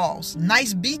 waterfalls,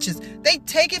 nice beaches. They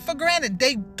take it for granted.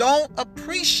 They don't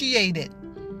appreciate it.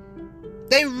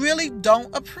 They really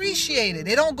don't appreciate it.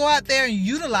 They don't go out there and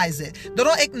utilize it. They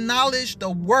don't acknowledge the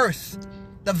worth,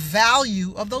 the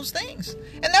value of those things.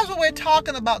 And that's what we're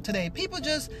talking about today. People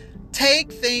just take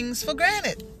things for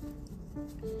granted.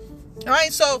 All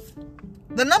right, so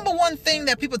the number one thing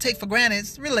that people take for granted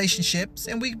is relationships,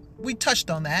 and we touched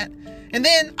on that. And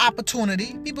then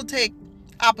opportunity. People take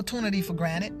opportunity for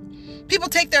granted. People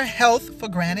take their health for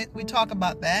granted. We talk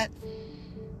about that.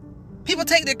 People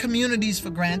take their communities for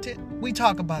granted. We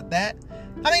talk about that.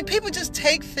 I mean, people just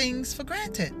take things for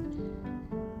granted.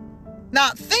 Now,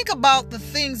 think about the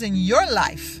things in your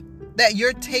life that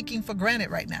you're taking for granted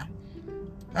right now.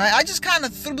 All right, I just kind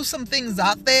of threw some things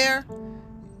out there.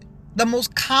 The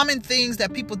most common things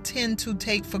that people tend to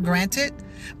take for granted.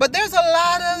 But there's a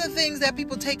lot of other things that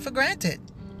people take for granted.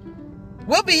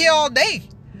 We'll be here all day.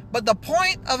 But the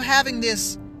point of having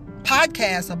this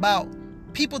podcast about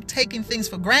people taking things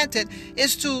for granted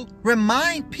is to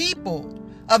remind people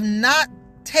of not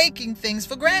taking things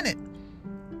for granted.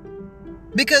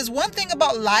 Because one thing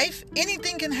about life,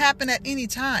 anything can happen at any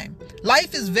time.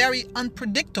 Life is very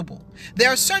unpredictable. There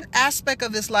are certain aspects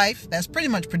of this life that's pretty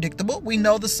much predictable. We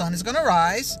know the sun is going to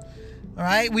rise. All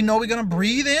right. We know we're going to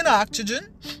breathe in oxygen.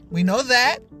 We know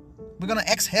that. We're going to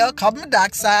exhale carbon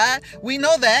dioxide. We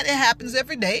know that. It happens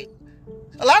every day.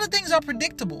 A lot of things are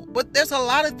predictable, but there's a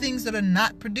lot of things that are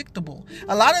not predictable.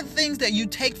 A lot of things that you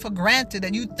take for granted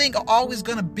that you think are always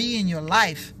going to be in your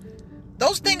life.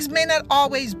 Those things may not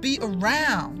always be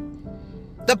around.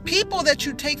 The people that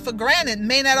you take for granted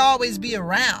may not always be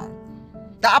around.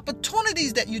 The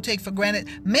opportunities that you take for granted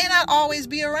may not always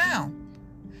be around.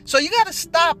 So you got to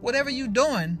stop whatever you're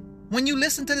doing when you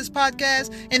listen to this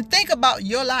podcast and think about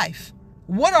your life.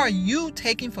 What are you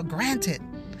taking for granted?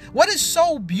 What is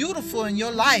so beautiful in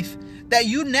your life that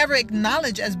you never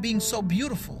acknowledge as being so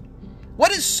beautiful?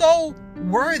 What is so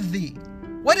worthy?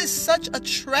 What is such a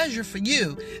treasure for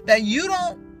you that you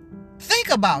don't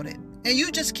think about it and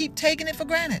you just keep taking it for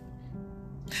granted?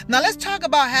 Now let's talk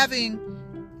about having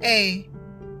a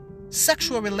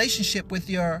sexual relationship with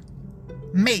your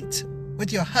mate,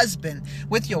 with your husband,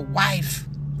 with your wife,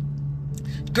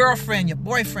 girlfriend, your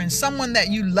boyfriend, someone that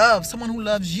you love, someone who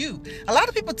loves you. A lot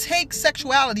of people take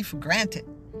sexuality for granted.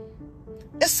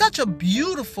 It's such a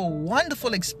beautiful,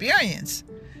 wonderful experience.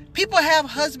 People have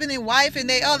husband and wife and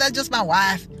that's just my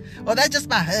wife, or that's just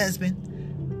my husband.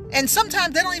 And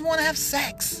sometimes they don't even want to have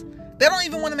sex. They don't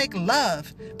even want to make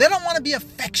love. They don't want to be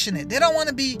affectionate. They don't want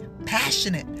to be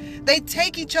passionate. They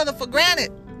take each other for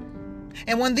granted.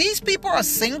 And when these people are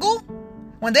single,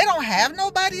 when they don't have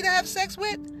nobody to have sex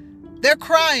with, they're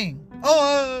crying.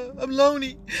 Oh, I'm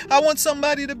lonely. I want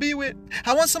somebody to be with.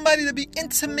 I want somebody to be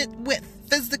intimate with,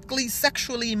 physically,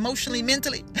 sexually, emotionally,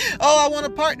 mentally. Oh, I want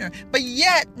a partner. But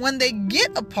yet, when they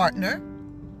get a partner,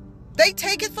 they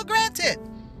take it for granted.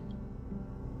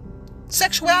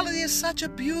 Sexuality is such a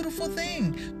beautiful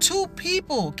thing. Two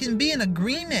people can be in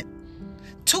agreement.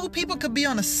 Two people could be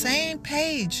on the same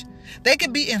page. They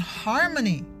could be in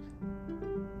harmony.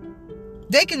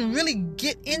 They can really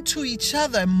get into each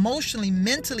other emotionally,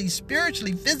 mentally,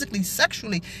 spiritually, physically,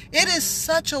 sexually. It is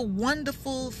such a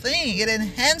wonderful thing. It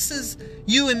enhances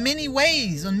you in many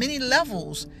ways, on many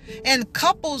levels. And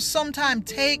couples sometimes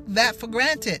take that for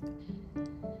granted.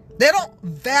 They don't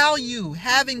value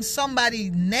having somebody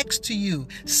next to you,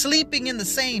 sleeping in the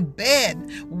same bed,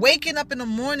 waking up in the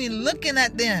morning, looking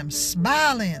at them,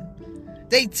 smiling.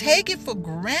 They take it for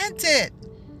granted.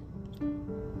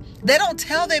 They don't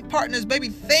tell their partners, baby,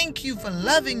 thank you for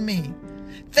loving me.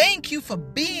 Thank you for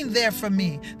being there for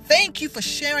me. Thank you for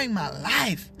sharing my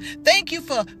life. Thank you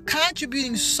for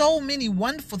contributing so many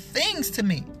wonderful things to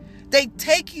me. They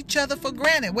take each other for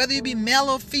granted. Whether you be male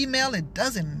or female, it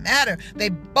doesn't matter. They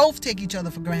both take each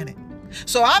other for granted.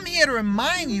 So I'm here to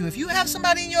remind you, if you have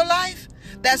somebody in your life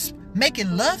that's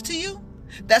making love to you,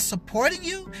 that's supporting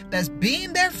you, that's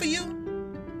being there for you,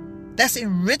 that's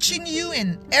enriching you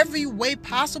in every way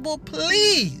possible,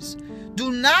 please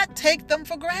do not take them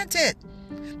for granted.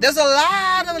 There's a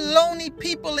lot of lonely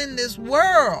people in this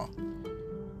world.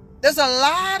 There's a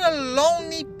lot of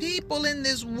lonely people in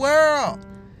this world.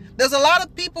 There's a lot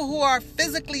of people who are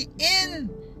physically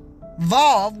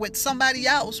involved with somebody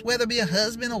else, whether it be a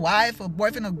husband, a wife, a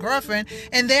boyfriend, or girlfriend,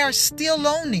 and they are still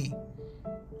lonely.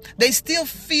 They still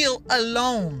feel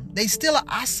alone. They still are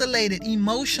isolated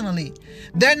emotionally.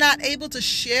 They're not able to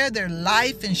share their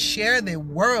life and share their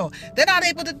world. They're not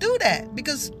able to do that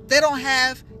because they don't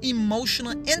have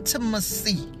emotional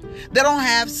intimacy. They don't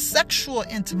have sexual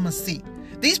intimacy.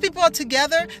 These people are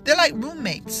together. They're like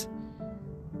roommates.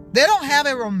 They don't have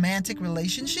a romantic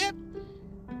relationship.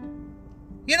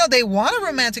 You know, they want a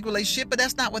romantic relationship, but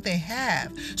that's not what they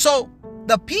have. So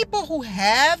the people who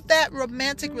have that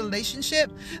romantic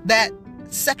relationship, that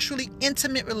sexually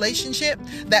intimate relationship,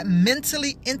 that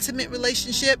mentally intimate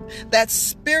relationship, that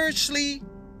spiritually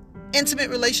intimate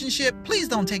relationship, please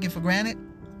don't take it for granted.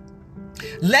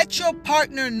 Let your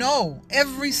partner know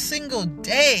every single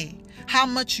day how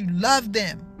much you love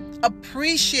them,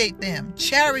 appreciate them,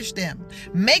 cherish them.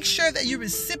 Make sure that you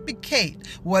reciprocate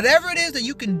whatever it is that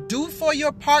you can do for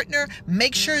your partner.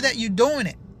 Make sure that you're doing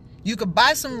it. You could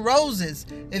buy some roses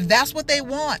if that's what they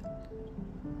want.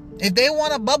 If they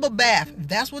want a bubble bath, if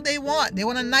that's what they want. They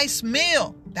want a nice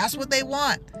meal, that's what they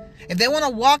want. If they want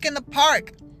to walk in the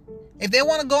park, if they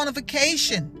want to go on a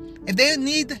vacation, if they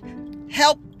need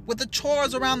help with the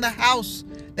chores around the house,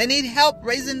 they need help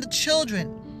raising the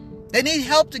children, they need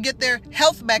help to get their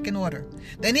health back in order,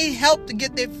 they need help to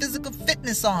get their physical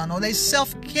fitness on or their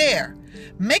self-care,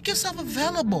 make yourself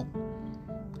available.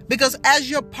 Because as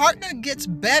your partner gets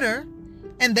better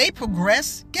and they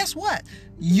progress, guess what?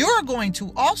 You're going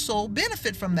to also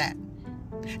benefit from that.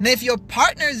 And if your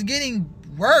partner is getting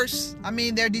worse,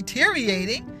 they're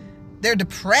deteriorating, they're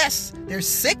depressed, they're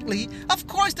sickly, of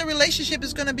course the relationship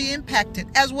is going to be impacted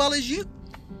as well as you.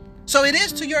 So it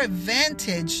is to your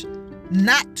advantage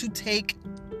not to take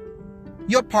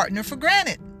your partner for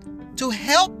granted, to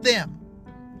help them,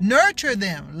 nurture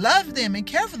them, love them, and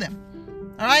care for them.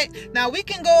 All right. Now we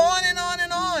can go on and on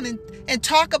and on and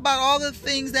talk about all the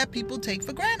things that people take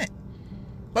for granted.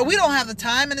 But we don't have the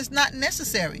time and it's not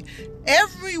necessary.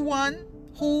 Everyone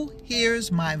who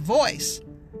hears my voice,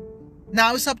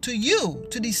 now it's up to you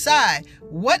to decide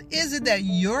what is it that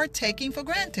you're taking for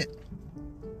granted.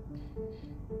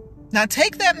 Now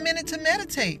take that minute to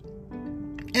meditate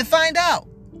and find out.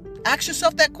 Ask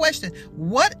yourself that question.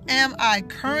 What am I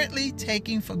currently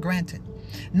taking for granted?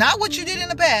 Not what you did in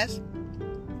the past.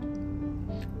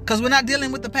 Because we're not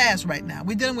dealing with the past right now.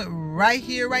 We're dealing with right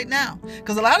here, right now.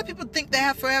 Because a lot of people think they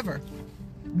have forever.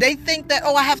 They think that,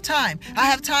 I have time. I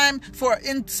have time for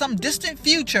in some distant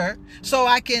future so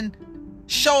I can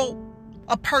show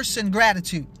a person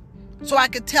gratitude. So I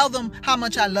could tell them how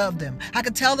much I love them. I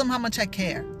could tell them how much I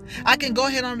care. I can go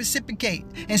ahead and reciprocate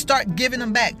and start giving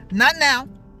them back. Not now.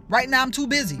 Right now I'm too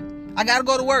busy. I got to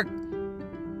go to work.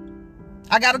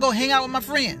 I got to go hang out with my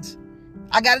friends.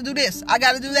 I got to do this. I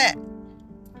got to do that.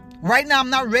 Right now, I'm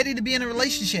not ready to be in a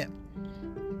relationship.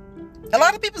 A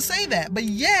lot of people say that, but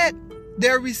yet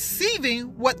they're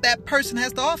receiving what that person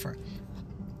has to offer.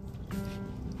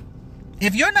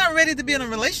 If you're not ready to be in a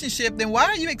relationship, then why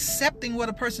are you accepting what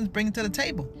a person's bringing to the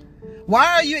table? Why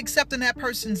are you accepting that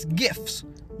person's gifts,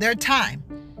 their time,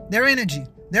 their energy,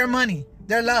 their money,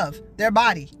 their love, their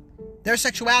body, their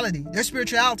sexuality, their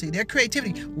spirituality, their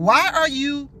creativity? Why are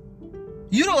you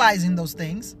utilizing those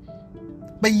things?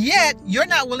 But yet, you're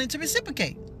not willing to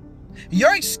reciprocate.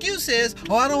 Your excuse is,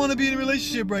 I don't want to be in a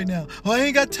relationship right now. I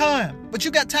ain't got time. But you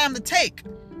got time to take.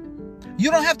 You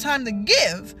don't have time to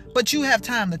give, but you have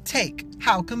time to take.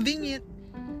 How convenient.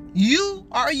 You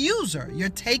are a user. You're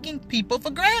taking people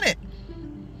for granted.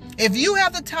 If you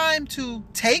have the time to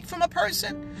take from a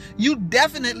person, you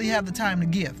definitely have the time to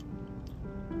give.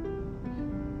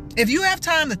 If you have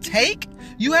time to take,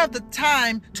 you have the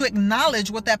time to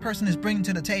acknowledge what that person is bringing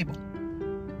to the table.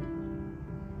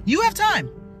 You have time.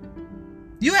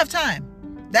 You have time.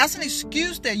 That's an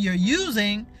excuse that you're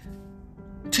using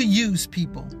to use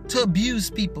people, to abuse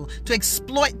people, to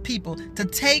exploit people, to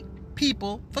take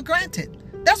people for granted.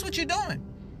 That's what you're doing.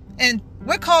 And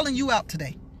we're calling you out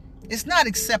today. It's not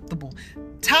acceptable.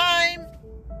 Time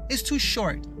is too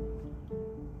short.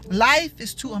 Life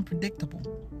is too unpredictable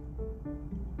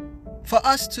for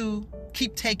us to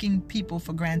keep taking people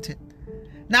for granted.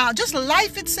 Now, just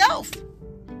life itself.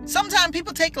 Sometimes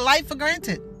people take life for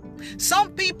granted.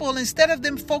 Some people, instead of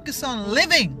them focus on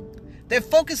living, they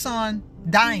focus on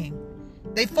dying.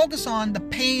 They focus on the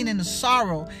pain and the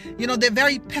sorrow. They're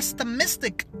very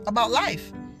pessimistic about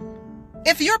life.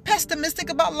 If you're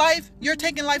pessimistic about life, you're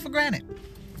taking life for granted.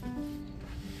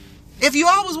 If you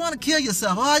always want to kill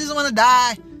yourself, I just want to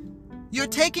die, you're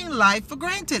taking life for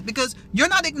granted because you're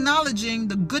not acknowledging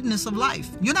the goodness of life.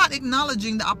 You're not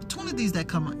acknowledging the opportunities that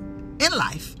come in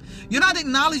life. You're not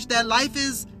acknowledging that life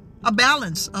is a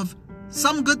balance of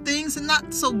some good things and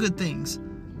not so good things.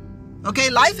 Okay,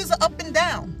 life is up and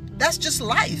down. That's just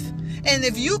life. And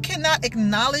if you cannot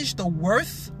acknowledge the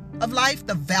worth of life,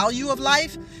 the value of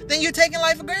life, then you're taking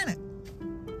life for granted.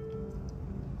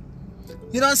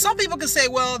 And some people can say,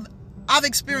 well, I've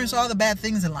experienced all the bad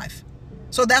things in life.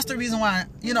 So that's the reason why,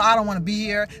 I don't want to be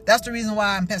here. That's the reason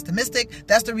why I'm pessimistic.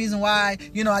 That's the reason why,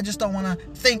 I just don't want to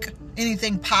think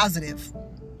anything positive.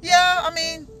 Yeah,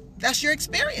 that's your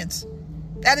experience.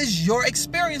 That is your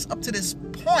experience up to this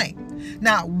point.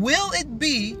 Now, will it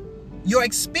be your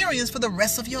experience for the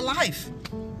rest of your life?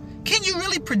 Can you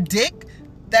really predict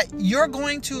that you're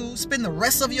going to spend the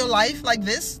rest of your life like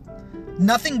this?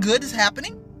 Nothing good is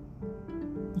happening?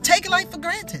 Take life for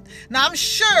granted. Now, I'm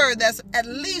sure there's at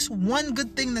least one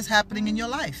good thing that's happening in your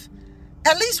life.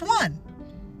 At least one.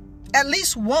 At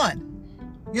least one.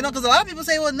 Because a lot of people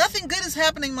say, well, nothing good is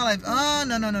happening in my life. Oh,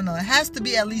 no. It has to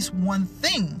be at least one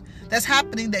thing that's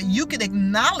happening that you can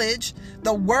acknowledge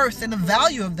the worth and the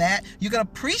value of that. You can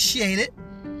appreciate it,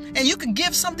 and you can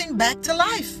give something back to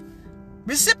life.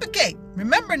 Reciprocate.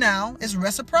 Remember now, it's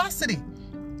reciprocity.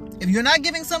 If you're not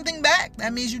giving something back,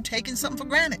 that means you're taking something for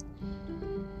granted.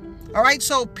 All right,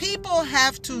 so people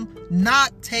have to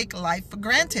not take life for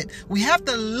granted. We have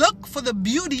to look for the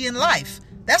beauty in life.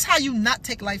 That's how you not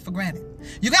take life for granted.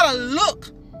 You got to look,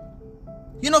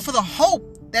 for the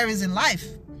hope there is in life.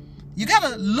 You got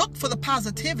to look for the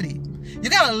positivity. You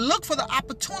got to look for the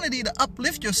opportunity to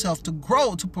uplift yourself, to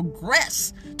grow, to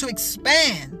progress, to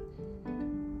expand,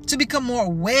 to become more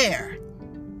aware.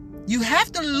 You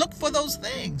have to look for those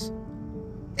things.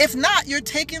 If not, you're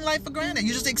taking life for granted.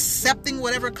 You're just accepting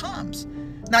whatever comes.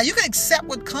 Now, you can accept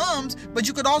what comes, but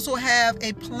you could also have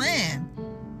a plan.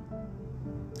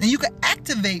 And you can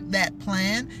activate that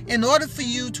plan in order for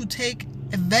you to take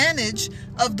advantage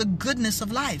of the goodness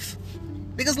of life.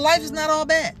 Because life is not all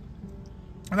bad.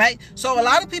 All right? So a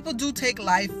lot of people do take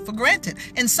life for granted.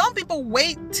 And some people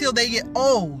wait till they get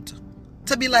old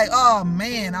to be like, oh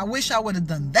man, I wish I would have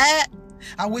done that.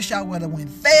 I wish I would have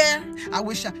went there.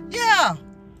 Yeah.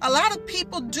 A lot of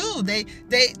people do. They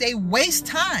waste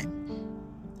time.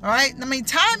 All right?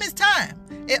 Time is time.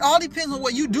 It all depends on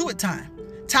what you do with time.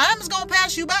 Time is going to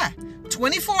pass you by.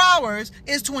 24 hours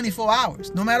is 24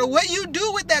 hours. No matter what you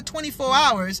do with that 24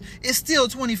 hours, it's still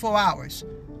 24 hours.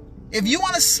 If you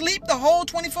want to sleep the whole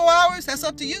 24 hours, that's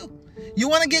up to you. You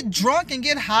want to get drunk and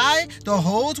get high the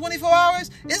whole 24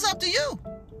 hours, it's up to you.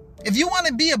 If you want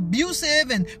to be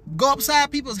abusive and go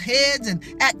upside people's heads and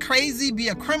act crazy, be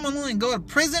a criminal and go to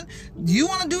prison, you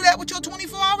want to do that with your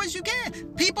 24 hours, you can.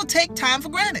 People take time for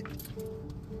granted.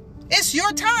 It's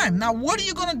your time. Now, what are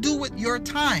you going to do with your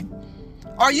time?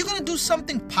 Are you going to do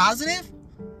something positive?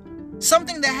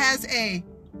 Something that has a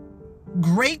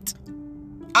great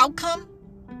outcome?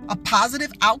 A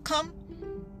positive outcome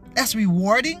that's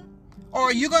rewarding? Or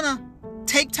are you going to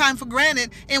take time for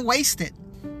granted and waste it?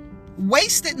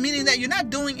 Waste it meaning that you're not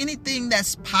doing anything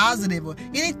that's positive or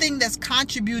anything that's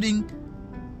contributing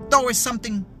towards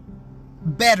something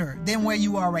better than where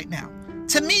you are right now.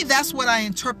 To me, that's what I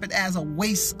interpret as a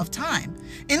waste of time.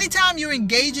 Anytime you're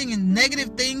engaging in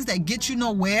negative things that get you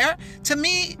nowhere, to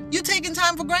me, you're taking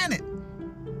time for granted.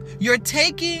 You're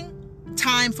taking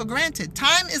time for granted.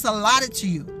 Time is allotted to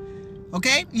you.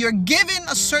 Okay? You're given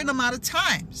a certain amount of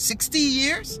time. 60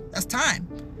 years, that's time.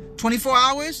 24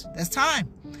 hours, that's time.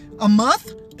 A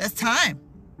month, that's time.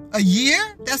 A year,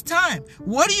 that's time.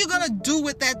 What are you going to do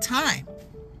with that time?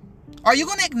 Are you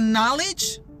going to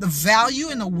acknowledge the value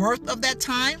and the worth of that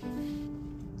time?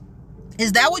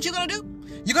 Is that what you're going to do?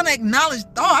 You're going to acknowledge,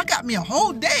 I got me a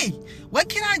whole day. What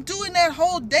can I do in that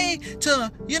whole day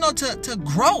to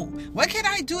grow? What can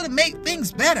I do to make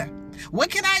things better?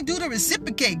 What can I do to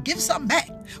reciprocate, give something back?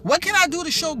 What can I do to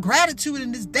show gratitude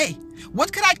in this day?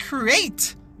 What can I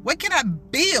create? What can I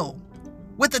build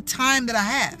with the time that I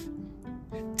have?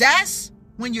 That's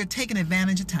when you're taking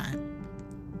advantage of time.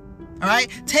 All right?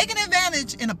 Taking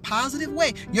advantage in a positive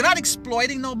way. You're not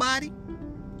exploiting nobody.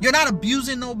 You're not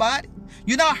abusing nobody.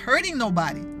 You're not hurting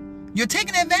nobody. You're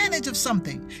taking advantage of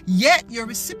something, yet you're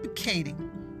reciprocating.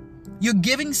 You're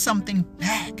giving something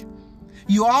back.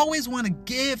 You always want to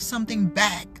give something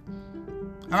back.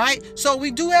 All right? So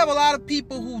we do have a lot of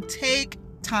people who take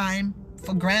time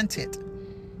for granted.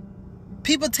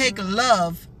 People take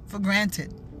love for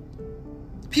granted.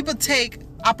 People take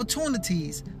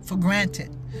opportunities for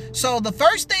granted. So the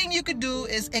first thing you could do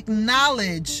is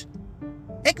acknowledge.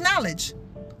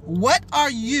 What are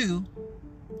you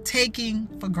taking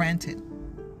for granted?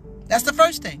 That's the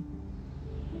first thing.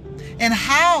 And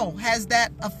how has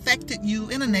that affected you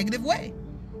in a negative way?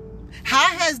 How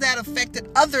has that affected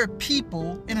other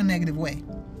people in a negative way?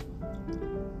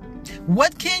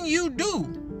 What can you do?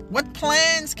 What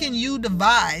plans can you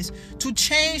devise to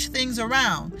change things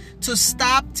around, to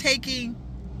stop taking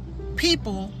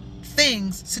people,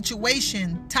 things,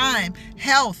 situation, time,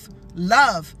 health,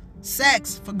 love,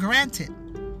 sex for granted?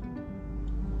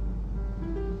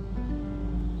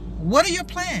 What are your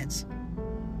plans?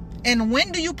 And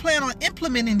when do you plan on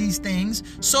implementing these things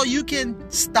so you can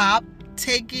stop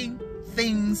taking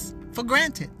things for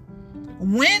granted?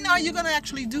 When are you going to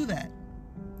actually do that?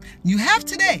 You have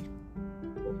today.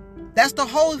 That's the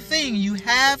whole thing. You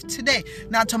have today.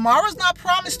 Now, tomorrow's not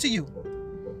promised to you.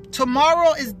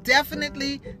 Tomorrow is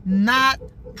definitely not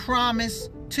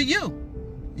promised to you.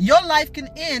 Your life can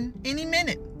end any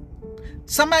minute.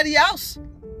 Somebody else's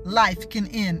life can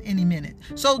end any minute.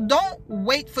 So don't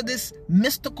wait for this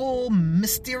mystical,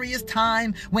 mysterious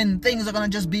time when things are going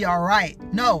to just be all right.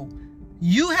 No,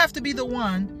 you have to be the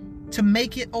one to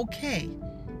make it okay.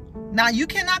 Now, you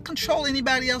cannot control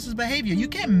anybody else's behavior. You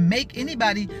can't make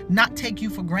anybody not take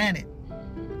you for granted.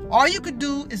 All you could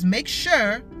do is make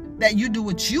sure that you do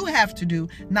what you have to do,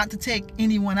 not to take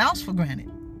anyone else for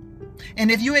granted.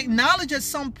 And if you acknowledge at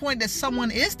some point that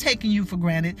someone is taking you for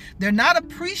granted, they're not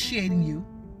appreciating you,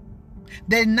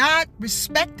 they're not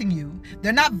respecting you,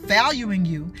 they're not valuing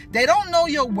you, they don't know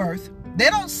your worth, they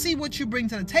don't see what you bring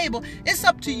to the table, it's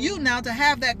up to you now to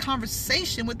have that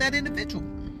conversation with that individual.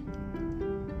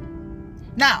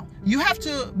 Now, you have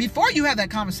to, before you have that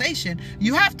conversation,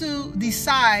 you have to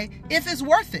decide if it's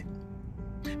worth it.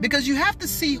 Because you have to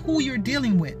see who you're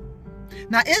dealing with.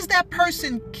 Now, is that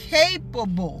person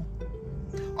capable?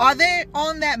 Are they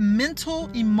on that mental,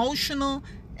 emotional,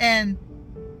 and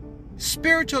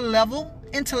spiritual level,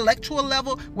 intellectual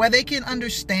level, where they can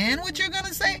understand what you're going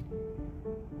to say?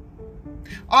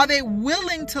 Are they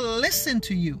willing to listen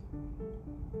to you?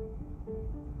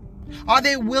 Are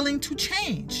they willing to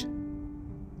change?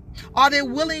 Are they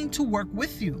willing to work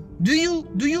with you? Do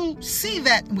you see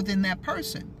that within that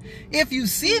person? If you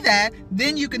see that,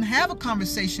 then you can have a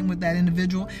conversation with that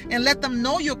individual and let them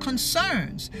know your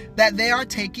concerns, that they are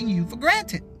taking you for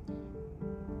granted.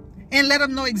 And let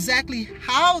them know exactly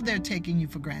how they're taking you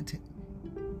for granted.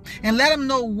 And let them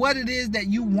know what it is that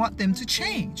you want them to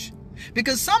change.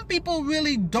 Because some people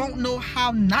really don't know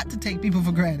how not to take people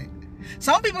for granted.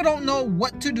 Some people don't know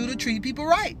what to do to treat people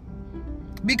right.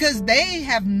 Because they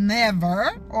have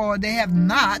never, or they have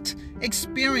not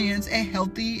experienced a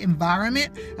healthy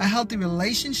environment, a healthy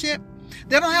relationship.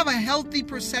 They don't have a healthy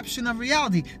perception of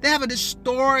reality. They have a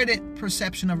distorted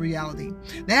perception of reality.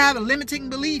 They have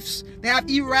limiting beliefs. They have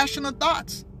irrational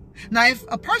thoughts. Now, if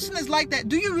a person is like that,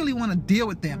 do you really want to deal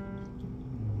with them?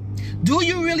 Do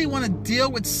you really want to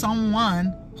deal with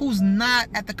someone who's not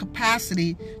at the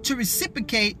capacity to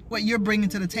reciprocate what you're bringing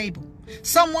to the table?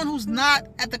 Someone who's not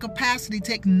at the capacity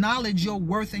to acknowledge your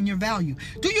worth and your value.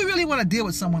 Do you really want to deal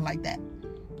with someone like that?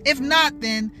 If not,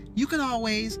 then you can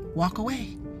always walk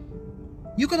away.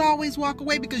 You can always walk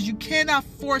away, because you cannot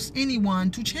force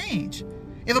anyone to change.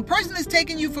 If a person is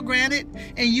taking you for granted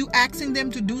and you asking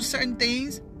them to do certain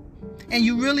things, and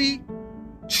you really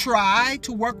try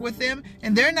to work with them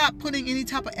and they're not putting any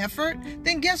type of effort,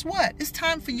 then guess what? It's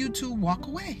time for you to walk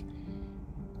away.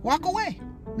 Walk away.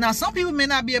 Now, some people may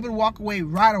not be able to walk away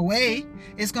right away.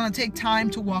 It's going to take time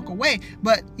to walk away.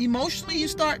 But emotionally, you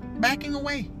start backing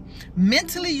away.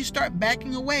 Mentally, you start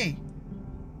backing away.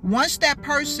 Once that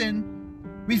person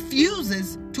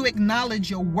refuses to acknowledge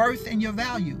your worth and your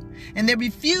value, and they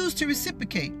refuse to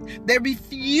reciprocate, they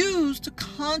refuse to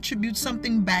contribute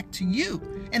something back to you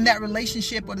in that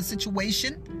relationship or the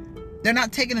situation, they're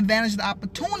not taking advantage of the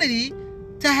opportunity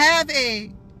to have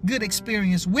a good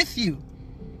experience with you,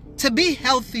 to be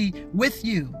healthy with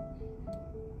you.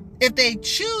 If they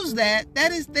choose that,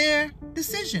 that is their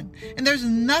decision. And there's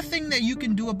nothing that you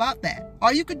can do about that.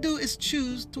 All you could do is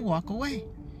choose to walk away.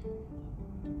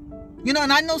 You know,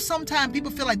 and I know sometimes people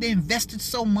feel like they invested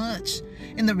so much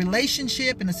in the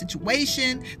relationship, in the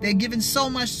situation. They're given so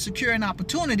much to secure an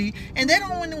opportunity, and they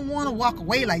don't even want to walk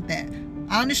away like that.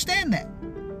 I understand that.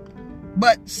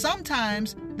 But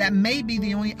sometimes that may be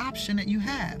the only option that you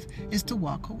have, is to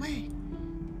walk away.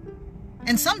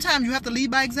 And sometimes you have to lead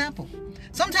by example.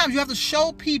 Sometimes you have to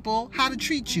show people how to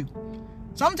treat you.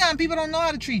 Sometimes people don't know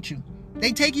how to treat you.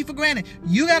 They take you for granted.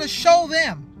 You got to show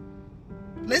them.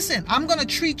 Listen, I'm going to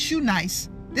treat you nice.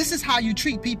 This is how you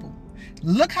treat people.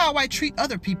 Look how I treat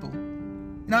other people.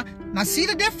 Now see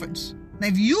the difference. Now,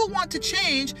 if you want to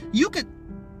change, you could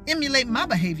emulate my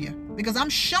behavior, because I'm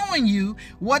showing you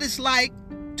what it's like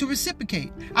to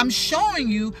reciprocate. I'm showing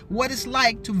you what it's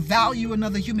like to value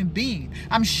another human being.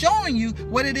 I'm showing you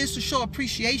what it is to show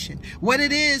appreciation, what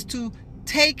it is to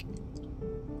take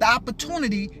the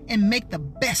opportunity and make the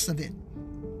best of it.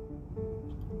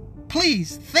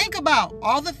 Please think about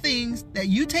all the things that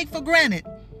you take for granted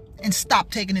and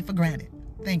stop taking it for granted.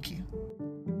 Thank you.